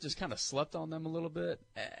 I guess I just kind of slept on them a little bit.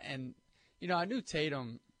 And, I knew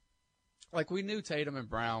Tatum – we knew Tatum and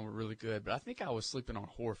Brown were really good, but I think I was sleeping on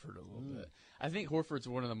Horford a little bit. I think Horford's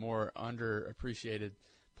one of the more underappreciated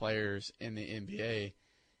players in the NBA,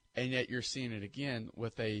 and yet you're seeing it again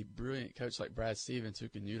with a brilliant coach like Brad Stevens who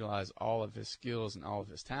can utilize all of his skills and all of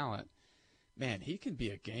his talent. Man, he can be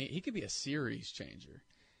a series changer.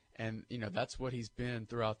 And, that's what he's been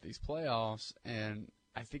throughout these playoffs, and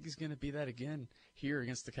I think he's going to be that again here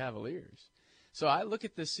against the Cavaliers. So I look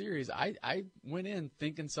at this series, I went in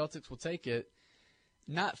thinking Celtics will take it,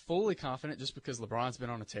 not fully confident just because LeBron's been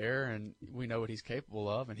on a tear and we know what he's capable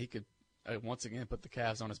of, and he could once again put the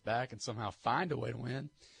Cavs on his back and somehow find a way to win.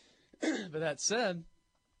 But that said,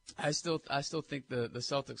 I still think the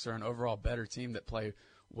Celtics are an overall better team that play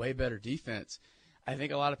way better defense. I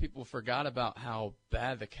think a lot of people forgot about how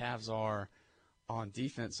bad the Cavs are on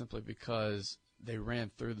defense simply because they ran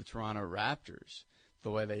through the Toronto Raptors the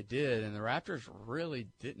way they did, and the Raptors really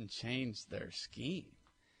didn't change their scheme,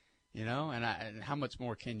 and how much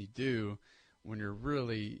more can you do when you're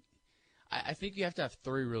really – I think you have to have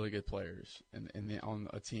three really good players on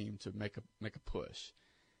a team to make a push.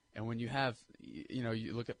 And when you have –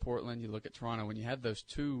 you look at Portland, you look at Toronto, when you have those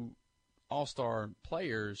two all-star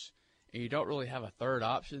players and you don't really have a third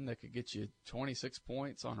option that could get you 26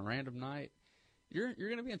 points on a random night, you're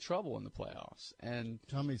going to be in trouble in the playoffs. And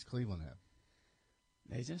how many does Cleveland have?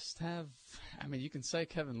 They just have, you can say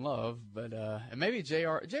Kevin Love, but and maybe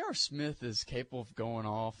J.R. Smith is capable of going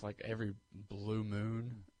off like every blue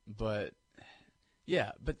moon. But,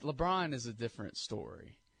 yeah, but LeBron is a different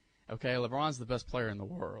story. Okay, LeBron's the best player in the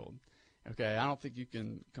world. Okay, I don't think you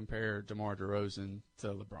can compare DeMar DeRozan to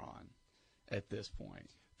LeBron at this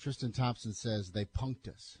point. Tristan Thompson says they punked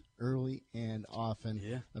us early and often.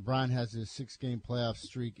 Yeah. LeBron has his 6-game playoff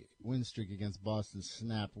win streak against Boston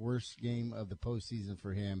snapped. Worst game of the postseason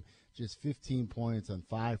for him. Just 15 points on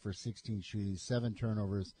 5 for 16 shooting, 7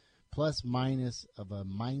 turnovers, plus minus of a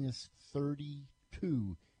minus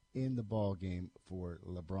 32 in the ball game for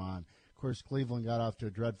LeBron. Of course, Cleveland got off to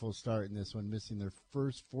a dreadful start in this one, missing their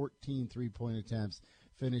first 14 3-point attempts,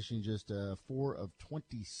 finishing just 4 of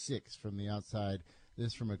 26 from the outside.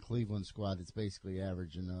 This from a Cleveland squad that's basically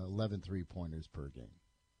averaging 11 3-pointers per game.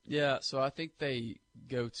 Yeah, so I think they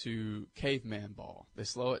go to caveman ball. They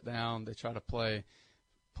slow it down. They try to play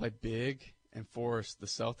big and force the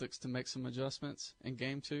Celtics to make some adjustments in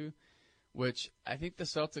Game 2, which I think the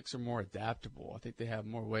Celtics are more adaptable. I think they have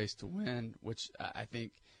more ways to win, which I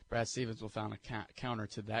think Brad Stevens will find a counter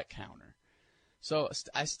to that counter. So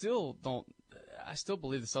I still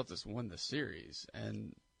believe the Celtics will win the series,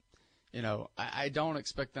 and I don't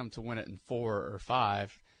expect them to win it in 4 or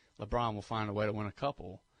 5. LeBron will find a way to win a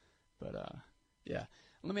couple. But, yeah.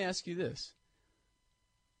 Let me ask you this.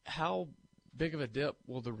 How big of a dip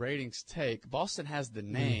will the ratings take? Boston has the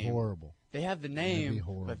name. It'll be horrible. They have the name,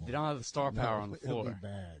 but they don't have the star power on the floor. It'll be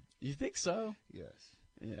bad. You think so? Yes.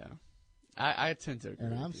 Yeah. I tend to agree.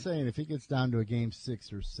 And I'm saying if it gets down to a game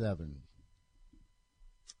 6 or 7.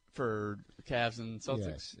 For Cavs and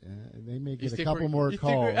Celtics? Yes. They may get a couple more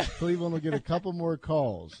calls. Cleveland will get a couple more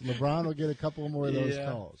calls. LeBron will get a couple more of those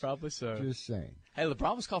calls. Probably so. Just saying. Hey,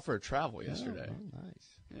 LeBron was called for a travel yesterday. Oh,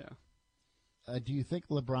 nice. Yeah. Do you think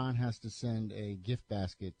LeBron has to send a gift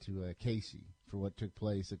basket to Casey for what took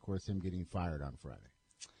place, of course, him getting fired on Friday?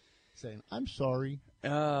 Saying, I'm sorry.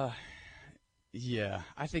 Yeah,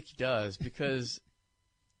 I think he does because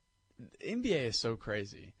the NBA is so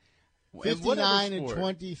crazy. 59 and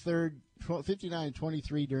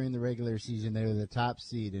 23 during the regular season. They were the top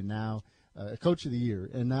seed, and now Coach of the Year,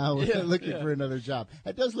 and now looking for another job.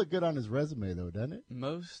 It does look good on his resume, though, doesn't it?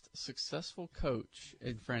 Most successful coach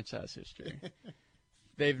in franchise history.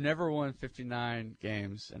 They've never won 59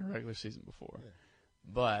 games in a regular season before. Yeah.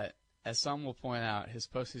 But as some will point out, his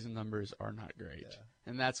postseason numbers are not great. Yeah.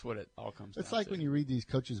 And that's what it all comes down to. It's like when you read these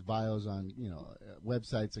coaches' bios on,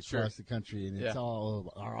 websites across the country, and it's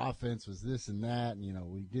all, our offense was this and that, and,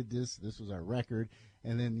 we did this was our record.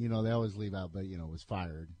 And then, they always leave out, but, was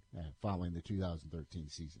fired following the 2013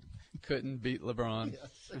 season. Couldn't beat LeBron.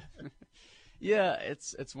 Yeah,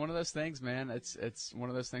 it's one of those things, man. It's one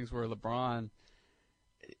of those things where LeBron,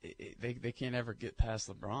 they can't ever get past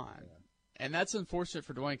LeBron. Yeah. And that's unfortunate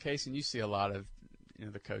for Dwayne Casey. And you see a lot of,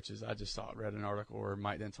 the coaches. I just read an article where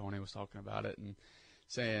Mike D'Antoni was talking about it and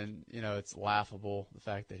saying, it's laughable, the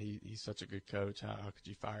fact that he's such a good coach. How could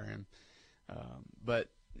you fire him? But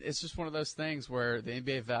it's just one of those things where the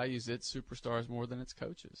NBA values its superstars more than its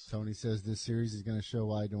coaches. Tony says this series is going to show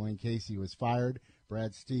why Dwayne Casey was fired.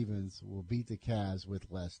 Brad Stevens will beat the Cavs with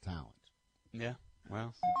less talent. Yeah,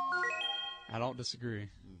 well, I don't disagree.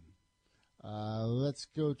 Let's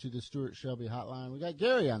go to the Stuart Shelby hotline. We got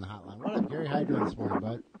Gary on the hotline. What up, Gary? How you doing this morning,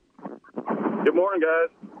 bud? Good morning, guys.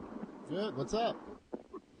 Good. What's up?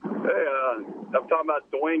 Hey, I'm talking about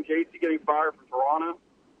Dwayne Casey getting fired from Toronto,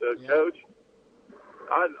 the coach.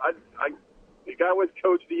 The guy wins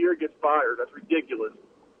Coach of the Year gets fired. That's ridiculous.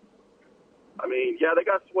 I mean, yeah, they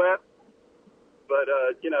got swept, but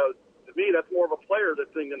to me, that's more of a player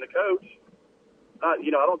thing than the coach. I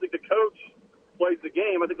don't think the coach plays the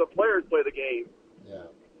game. I think the players play the game. Yeah.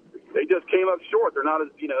 They just came up short. They're not as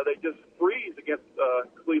they just freeze against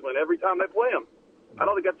Cleveland every time they play them. I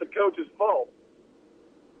don't think that's the coach's fault.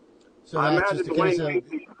 So I that's imagine just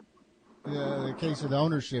the case of the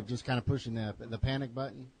ownership just kind of pushing the panic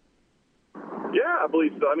button? Yeah, I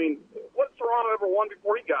believe so. I mean, what's Toronto ever won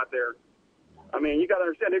before he got there? I mean, you got to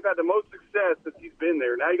understand, they've had the most success since he's been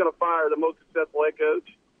there. Now you're going to fire the most successful head coach?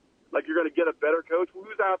 Like you're going to get a better coach?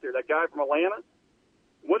 Who's out there? That guy from Atlanta?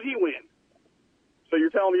 What did he win? So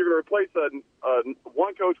you're telling me you're going to replace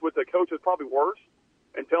one coach with a coach that's probably worse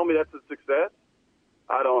and tell me that's a success?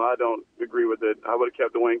 I don't agree with it. I would have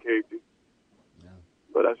kept Dwayne Casey. Yeah.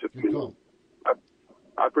 But that's just me.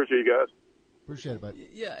 I appreciate you guys. Appreciate it, bud.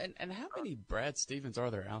 Yeah, and how many Brad Stevens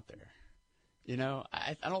are there out there?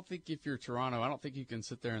 I don't think if you're Toronto, I don't think you can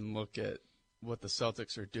sit there and look at what the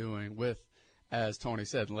Celtics are doing with, as Tony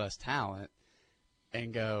said, less talent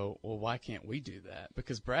and go, well, why can't we do that?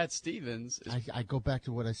 Because Brad Stevens is I go back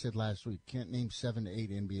to what I said last week. Can't name 7 to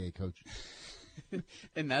 8 NBA coaches.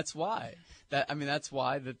 And that's why. That's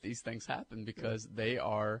why that these things happen, because they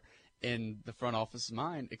are, in the front office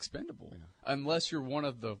mind, expendable. Yeah. Unless you're one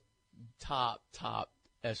of the top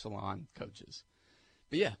echelon coaches.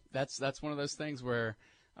 But yeah, that's one of those things where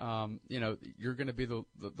you're going to be the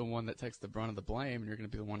one that takes the brunt of the blame, and you're going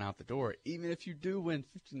to be the one out the door, even if you do win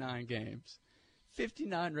 59 games,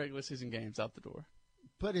 59 regular season games out the door.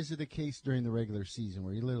 But is it a case during the regular season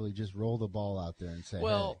where you literally just roll the ball out there and say,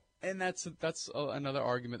 well, hey? And that's another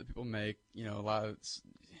argument that people make. A lot of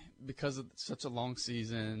because of such a long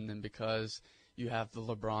season, and because you have the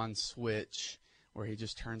LeBron switch where he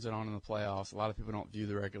just turns it on in the playoffs. A lot of people don't view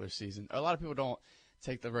the regular season. A lot of people don't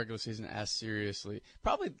take the regular season as seriously.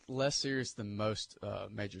 Probably less serious than most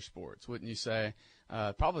major sports, wouldn't you say?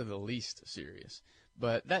 Probably the least serious.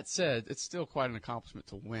 But that said, it's still quite an accomplishment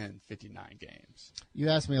to win 59 games. You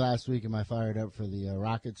asked me last week, am I fired up for the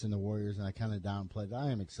Rockets and the Warriors, and I kind of downplayed. I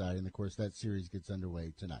am excited, and, of course, that series gets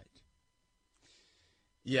underway tonight.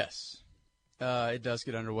 Yes, it does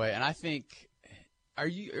get underway. And I think are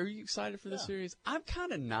you excited for this series? I'm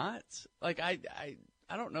kind of not. Like, I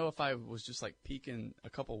don't know if I was just, like, peaking a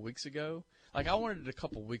couple of weeks ago. Like, I wanted it a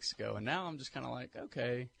couple of weeks ago, and now I'm just kind of like,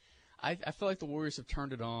 okay. I feel like the Warriors have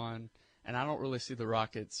turned it on. And I don't really see the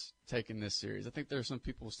Rockets taking this series. I think there are some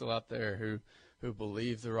people still out there who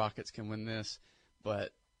believe the Rockets can win this.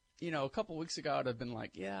 But, a couple weeks ago I'd have been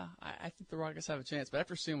like, yeah, I think the Rockets have a chance. But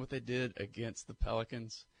after seeing what they did against the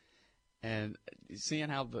Pelicans and seeing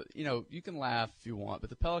how you can laugh if you want,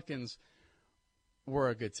 but the Pelicans were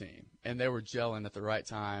a good team. And they were gelling at the right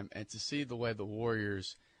time. And to see the way the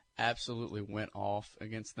Warriors absolutely went off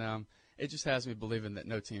against them, it just has me believing that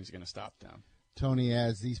no team's going to stop them. Tony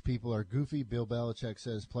adds, these people are goofy. Bill Belichick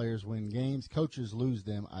says players win games, coaches lose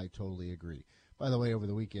them. I totally agree. By the way, over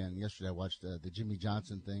the weekend, yesterday, I watched the Jimmy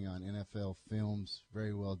Johnson thing on NFL Films.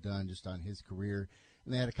 Very well done, just on his career.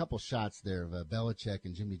 And they had a couple shots there of Belichick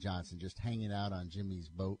and Jimmy Johnson just hanging out on Jimmy's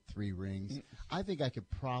boat, 3 rings. I think I could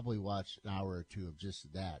probably watch an hour or two of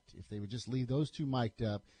just that. If they would just leave those two mic'd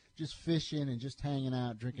up, just fishing and just hanging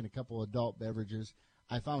out, drinking a couple adult beverages,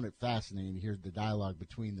 I found it fascinating to hear the dialogue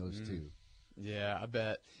between those two. Yeah, I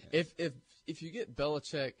bet. If you get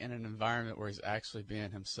Belichick in an environment where he's actually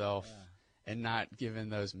being himself and not giving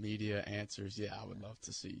those media answers, I would love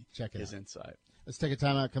to see his insight. Let's take a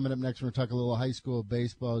timeout. Coming up next, we're going to talk a little high school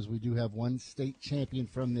baseball, as we do have one state champion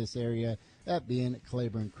from this area, that being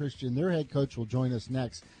Claiborne Christian. Their head coach will join us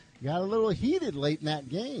next. Got a little heated late in that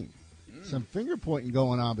game. Some finger-pointing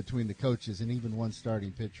going on between the coaches and even one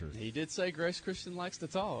starting pitcher. He did say Grace Christian likes to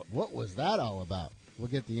talk. What was that all about? We'll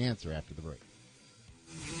get the answer after the break.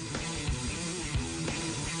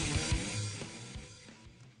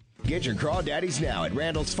 Get your crawdaddies now at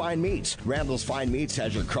Randall's Fine Meats. Randall's Fine Meats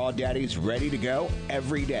has your crawdaddies ready to go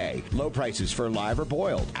every day. Low prices for live or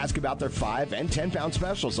boiled. Ask about their 5 and 10-pound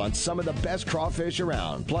specials on some of the best crawfish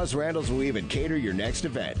around. Plus, Randall's will even cater your next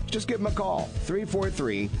event. Just give them a call,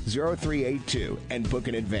 343-0382, and book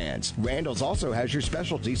in advance. Randall's also has your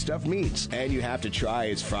specialty stuffed meats, and you have to try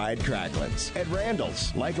his fried cracklins. At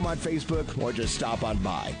Randall's, like them on Facebook or just stop on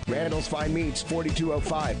by. Randall's Fine Meats,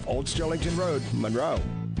 4205 Old Sterlington Road, Monroe.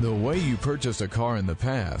 The way you purchased a car in the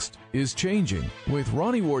past is changing with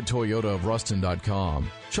Ronnie Ward Toyota of Ruston.com.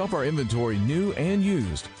 Shop our inventory new and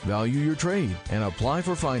used, value your trade, and apply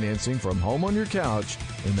for financing from home on your couch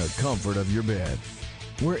in the comfort of your bed.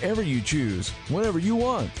 Wherever you choose, whenever you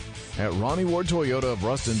want. At Ronnie Ward Toyota of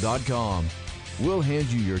Ruston.com. We'll hand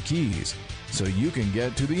you your keys so you can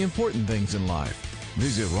get to the important things in life.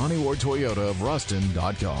 Visit Ronnie Ward Toyota of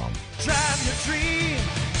Ruston.com. Drive your dream.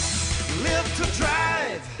 Live to drive.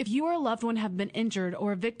 If you or a loved one have been injured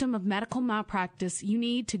or a victim of medical malpractice, you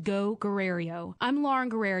need to go Guerrero. I'm Lauren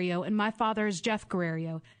Guerrero, and my father is Jeff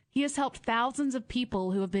Guerrero. He has helped thousands of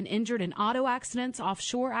people who have been injured in auto accidents,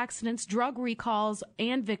 offshore accidents, drug recalls,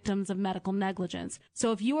 and victims of medical negligence.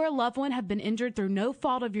 So if you or a loved one have been injured through no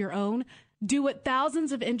fault of your own, do what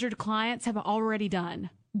thousands of injured clients have already done.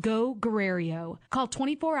 Go Guerrero. Call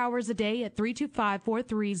 24 hours a day at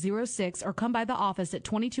 325-4306 or come by the office at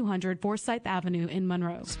 2200 Forsyth Avenue in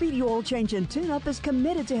Monroe. Speedy Oil Change and Tune-Up is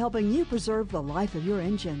committed to helping you preserve the life of your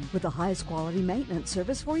engine with the highest quality maintenance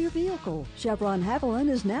service for your vehicle. Chevron Haviland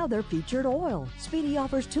is now their featured oil. Speedy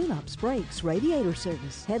offers tune-ups, brakes, radiator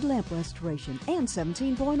service, headlamp restoration, and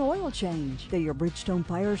 17-point oil change. They're your Bridgestone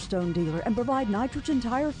Firestone dealer and provide nitrogen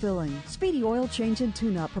tire filling. Speedy Oil Change and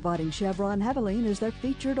Tune-Up, providing Chevron Haviland as their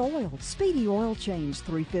featured oil. Speedy Oil Change,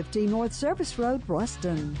 315 North Service Road,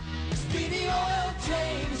 Ruston. Speedy Oil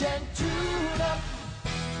Change and Tune-Up.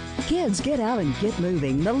 Kids, get out and get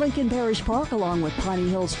moving. The Lincoln Parish Park, along with Piney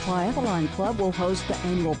Hills Triathlon Club, will host the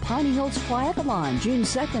annual Piney Hills Triathlon June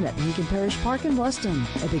 2nd at Lincoln Parish Park in Ruston.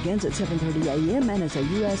 It begins at 7:30 a.m. and is a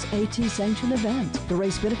USAT sanctioned event. The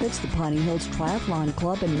race benefits the Piney Hills Triathlon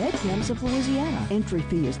Club and Medchems of Louisiana. Entry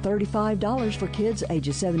fee is $35 for kids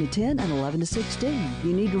ages 7 to 10 and 11 to 16.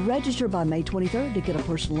 You need to register by May 23rd to get a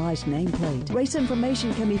personalized nameplate. Race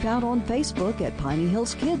information can be found on Facebook at Piney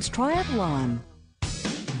Hills Kids Triathlon.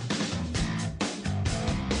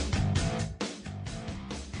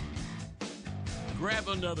 Grab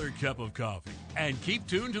another cup of coffee and keep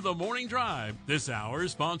tuned to the Morning Drive. This hour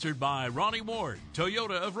is sponsored by Ronnie Ward,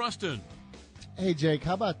 Toyota of Ruston. Hey, Jake,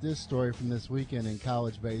 how about this story from this weekend in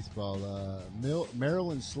college baseball?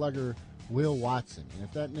 Maryland slugger Will Watson. And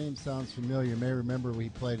if that name sounds familiar, you may remember he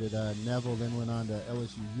played at Neville, then went on to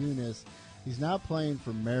LSU Eunice. He's now playing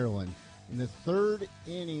for Maryland. In the third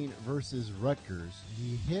inning versus Rutgers,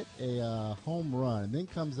 he hit a home run, and then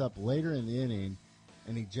comes up later in the inning,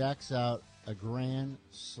 and he jacks out a grand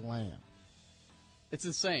slam. It's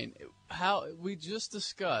insane. How we just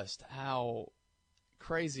discussed how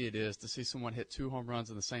crazy it is to see someone hit 2 home runs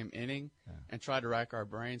in the same inning and try to rack our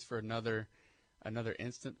brains for another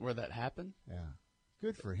instant where that happened. Yeah.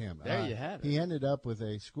 Good for him. There you have it. He ended up with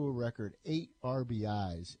a school record 8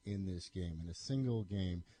 RBIs in this game. In a single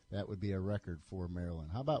game, that would be a record for Maryland.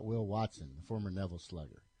 How about Will Watson, the former Neville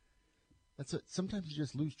slugger? Sometimes you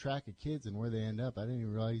just lose track of kids and where they end up. I didn't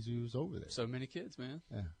even realize he was over there. So many kids, man.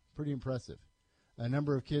 Yeah, pretty impressive. A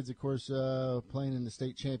number of kids, of course, playing in the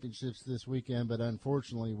state championships this weekend, but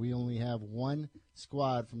unfortunately we only have one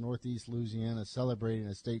squad from Northeast Louisiana celebrating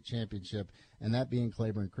a state championship, and that being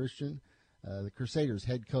Claiborne Christian. The Crusaders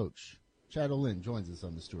head coach, Chad O'Lynn, joins us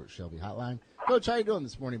on the Stuart Shelby Hotline. Coach, how you doing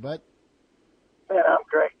this morning, bud? Man, I'm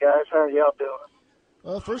great, guys. How are y'all doing?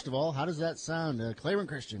 Well, first of all, how does that sound? Claiborne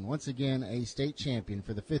Christian, once again, a state champion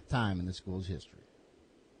for the 5th time in the school's history.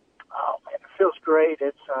 Oh, man, it feels great.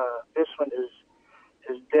 It's this one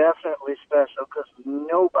is definitely special because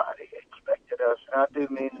nobody expected us, and I do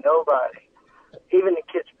mean nobody. Even the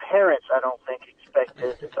kids' parents, I don't think,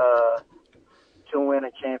 expected to win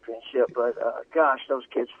a championship, but gosh, those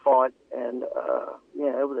kids fought, and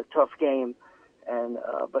it was a tough game, and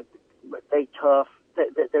but they tough.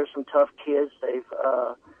 There's some tough kids. They've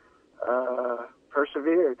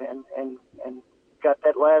persevered and got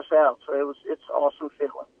that last out. So it's awesome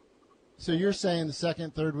feeling. So you're saying the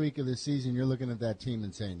second, third week of the season, you're looking at that team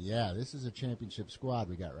and saying, yeah, this is a championship squad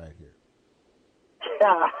we got right here.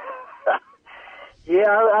 Yeah,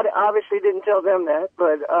 I obviously didn't tell them that,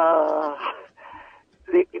 but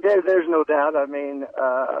there's no doubt. I mean,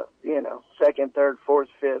 second, third, fourth,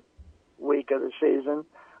 fifth week of the season.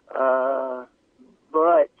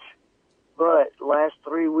 But last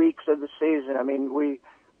 3 weeks of the season, I mean, we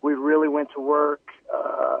really went to work.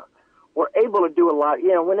 We're able to do a lot.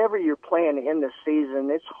 Whenever you're playing in the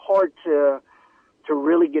season, it's hard to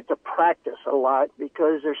really get to practice a lot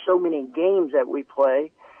because there's so many games that we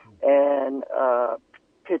play, and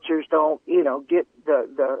pitchers don't, get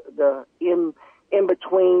the in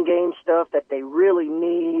between game stuff that they really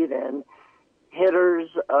need, and hitters.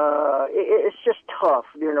 It's just tough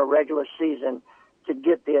during a regular season to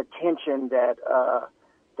get the attention that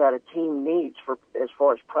a team needs for as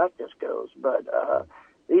far as practice goes. But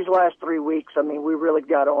these last 3 weeks, I mean, we really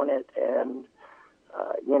got on it, and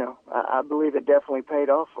I believe it definitely paid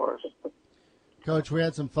off for us. Coach, we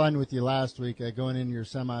had some fun with you last week going into your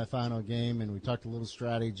semifinal game, and we talked a little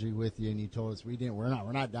strategy with you, and you told us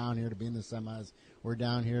we're not down here to be in the semis. We're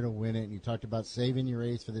down here to win it. And you talked about saving your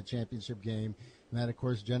ace for the championship game, and that, of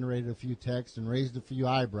course, generated a few texts and raised a few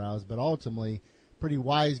eyebrows, but ultimately, pretty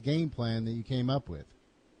wise game plan that you came up with.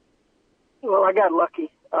 Well, I got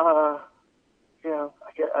lucky.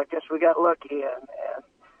 I guess we got lucky and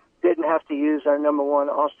didn't have to use our number one,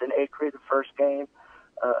 Austin Acree, the first game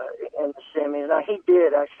in the semis. Now, he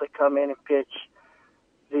did actually come in and pitch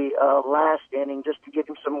the last inning just to get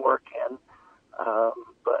him some work in.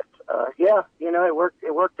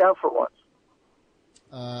 It worked out for once.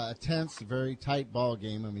 A tense, very tight ball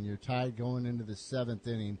game. I mean, you're tied going into the seventh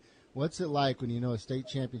inning. What's it like when you know a state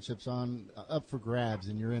championship's up for grabs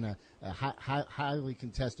and you're in a highly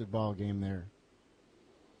contested ball game there?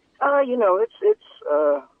 It's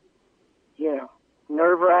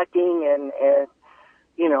nerve-wracking and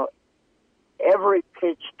every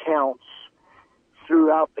pitch counts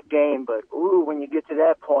throughout the game, but when you get to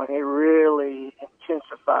that point, it really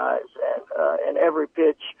intensifies, and every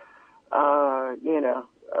pitch,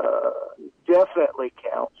 definitely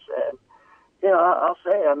counts. And I'll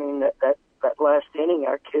say, I mean, that last inning,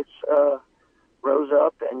 our kids rose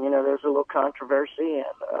up, and there's a little controversy, and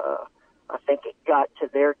I think it got to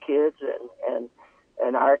their kids, and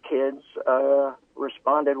our kids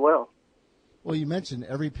responded well. Well, you mentioned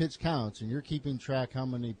every pitch counts, and you're keeping track how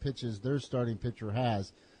many pitches their starting pitcher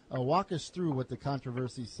has. Walk us through what the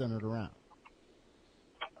controversy centered around.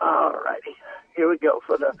 All righty. Here we go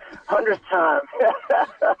for the 100th time.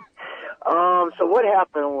 So what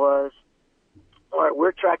happened was, all right,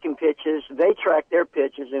 we're tracking pitches. They track their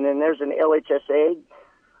pitches, and then there's an LHSA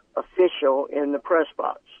official in the press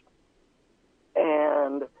box.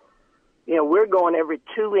 And we're going every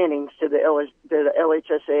 2 innings to the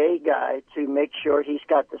LHSAA guy to make sure he's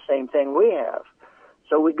got the same thing we have.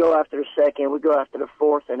 So we go after the second, we go after the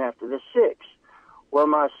fourth, and after the sixth. Well,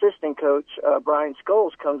 my assistant coach, Brian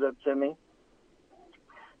Scholes, comes up to me,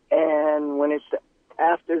 and when it's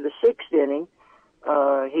after the 6th inning,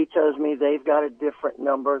 he tells me they've got a different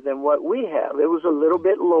number than what we have. It was a little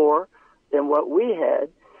bit lower than what we had,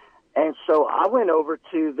 and so I went over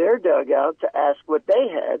to their dugout to ask what they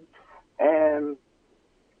had, and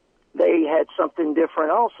they had something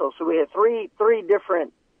different also. So we had three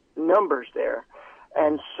different numbers there.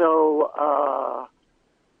 And so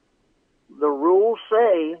the rules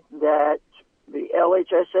say that the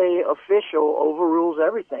LHSA official overrules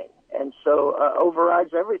everything, and so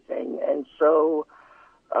overrides everything. And so,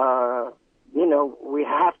 we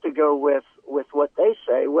have to go with what they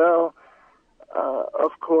say. Well,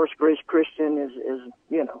 of course, Grace Christian is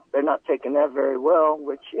they're not taking that very well,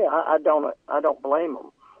 which I don't blame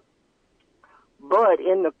them. But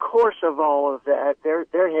in the course of all of that,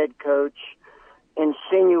 their head coach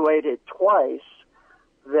insinuated twice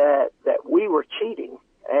that we were cheating,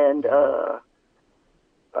 and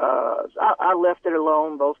I left it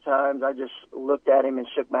alone both times. I just looked at him and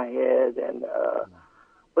shook my head, and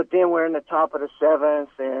but then we're in the top of the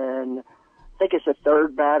 7th, and I think it's the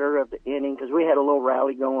 3rd batter of the inning because we had a little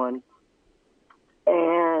rally going,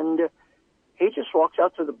 and he just walks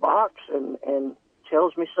out to the box and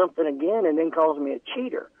tells me something again, and then calls me a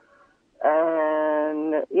cheater.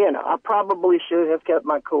 And I probably should have kept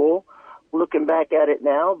my cool, looking back at it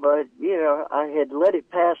now, but I had let it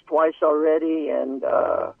pass twice already, and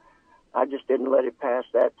I just didn't let it pass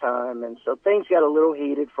that time. And so things got a little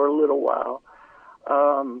heated for a little while.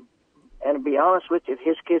 And to be honest with you,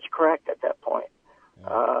 his kids cracked at that point.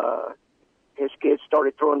 His kids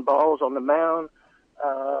started throwing balls on the mound.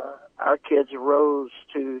 Our kids rose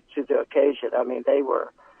to the occasion. I mean, they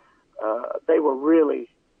were really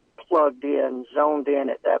plugged in, zoned in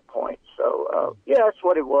at that point. So, that's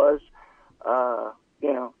what it was.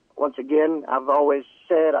 Once again, I've always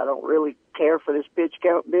said I don't really care for this pitch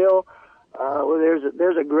count deal. Well,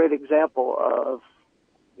 there's a great example of,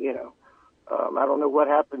 I don't know what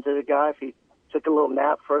happened to the guy if he took a little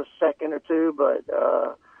nap for a second or two, but,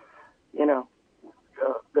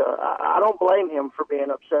 I don't blame him for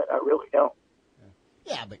being upset. I really don't.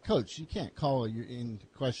 Yeah, but Coach, you can't call into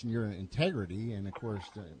question your integrity and, of course,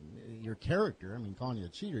 your character. I mean, calling you a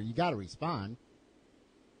cheater, you got to respond.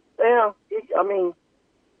 Yeah, I mean,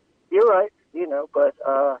 you're right, but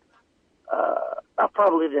I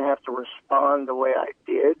probably didn't have to respond the way I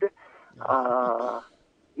did. I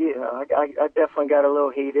definitely got a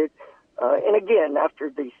little heated. And again, after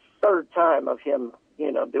the third time of him,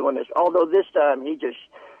 doing this, although this time he just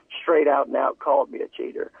straight out and out called me a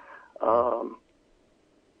cheater.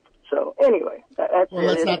 So anyway, that's well,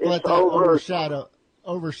 let's not let that over.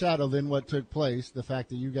 overshadow then what took place, the fact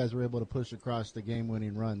that you guys were able to push across the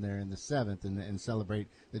game-winning run there in the seventh and celebrate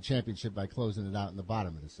the championship by closing it out in the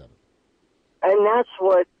bottom of the seventh. And that's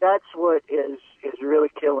what is really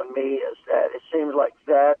killing me, is that it seems like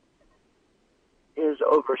that is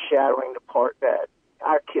overshadowing the part that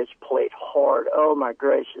our kids played hard. Oh my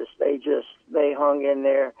gracious, they hung in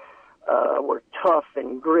there, were tough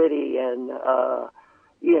and gritty, and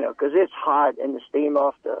because it's hot and the steam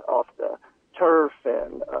off the turf,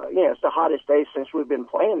 and it's the hottest day since we've been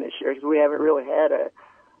playing this year, because we haven't really had a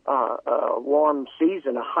warm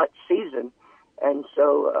season, a hot season. And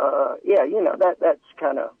so, that's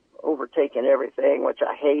kind of overtaken everything, which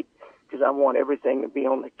I hate, because I want everything to be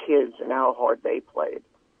on the kids and how hard they played.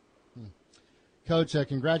 Coach,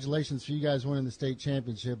 congratulations for you guys winning the state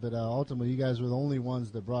championship, but ultimately you guys were the only ones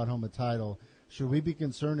that brought home a title. Should we be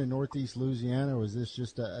concerned in Northeast Louisiana, or was this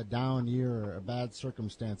just a down year or a bad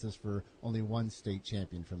circumstances for only one state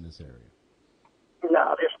champion from this area?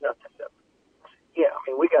 No, there's nothing.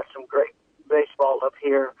 We got some great baseball up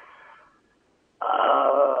here.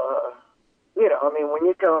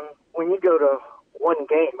 When you go to one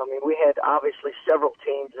game, we had obviously several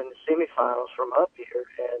teams in the semifinals from up here,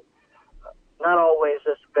 and not always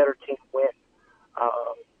does the better team win.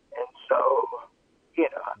 And so,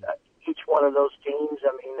 each one of those teams,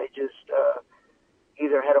 they just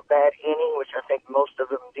either had a bad inning, which I think most of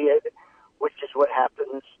them did, which is what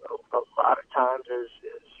happens a lot of times, is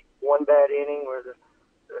one bad inning where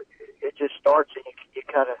it just starts and you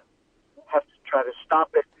kind of have to try to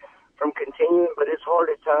stop it from continuing, but it's hard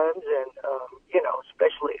at times, and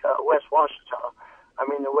especially West Washita.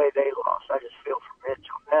 The way they lost, I just feel for Mitch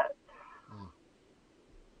on that.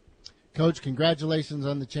 Coach, congratulations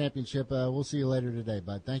on the championship. We'll see you later today,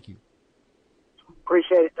 bud. Thank you.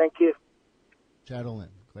 Appreciate it. Thank you. Chad Olin,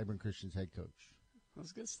 Claiborne Christian's head coach.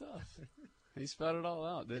 That's good stuff. He spelled it all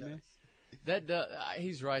out, didn't he?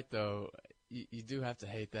 He's right, though. You do have to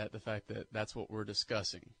hate the fact that that's what we're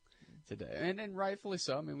discussing today, and rightfully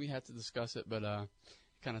so. We have to discuss it, but it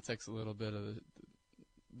kind of takes a little bit of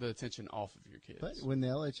the attention off of your kids. But when the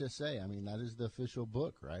LHSA, that is the official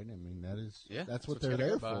book, right? That's what they're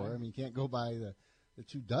there for. You can't go by the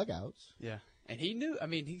two dugouts. Yeah, and he knew.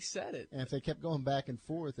 He said it. And if they kept going back and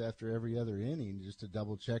forth after every other inning, just to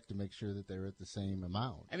double check to make sure that they were at the same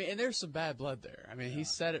amount. And there's some bad blood there. He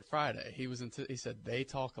said it Friday. He said they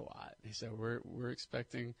talk a lot. He said we're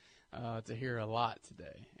expecting to hear a lot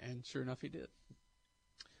today, and sure enough, he did.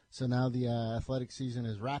 So now the athletic season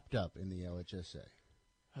is wrapped up in the LHSA.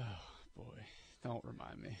 Oh boy, don't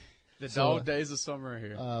remind me. The dog days of summer are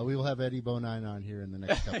here. We will have Eddie Bonine on here in the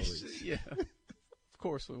next couple of weeks. Yeah, of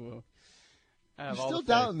course we will. You're still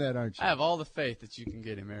doubting that, aren't you? I have all the faith that you can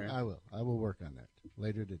get him, Aaron. I will. I will work on that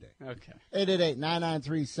later today. Okay.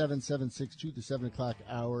 888-993-7762, the 7 o'clock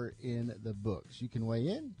hour in the books. You can weigh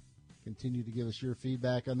in. Continue to give us your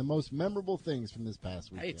feedback on the most memorable things from this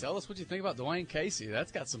past weekend. Hey, tell us what you think about Dwayne Casey.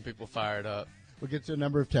 That's got some people fired up. We'll get to a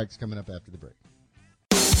number of texts coming up after the break.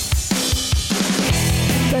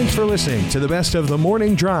 Thanks for listening to the Best of the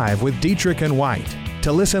Morning Drive with Dietrich and White.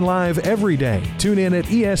 To listen live every day, tune in at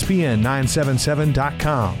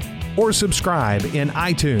ESPN977.com or subscribe in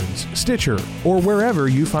iTunes, Stitcher, or wherever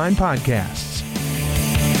you find podcasts.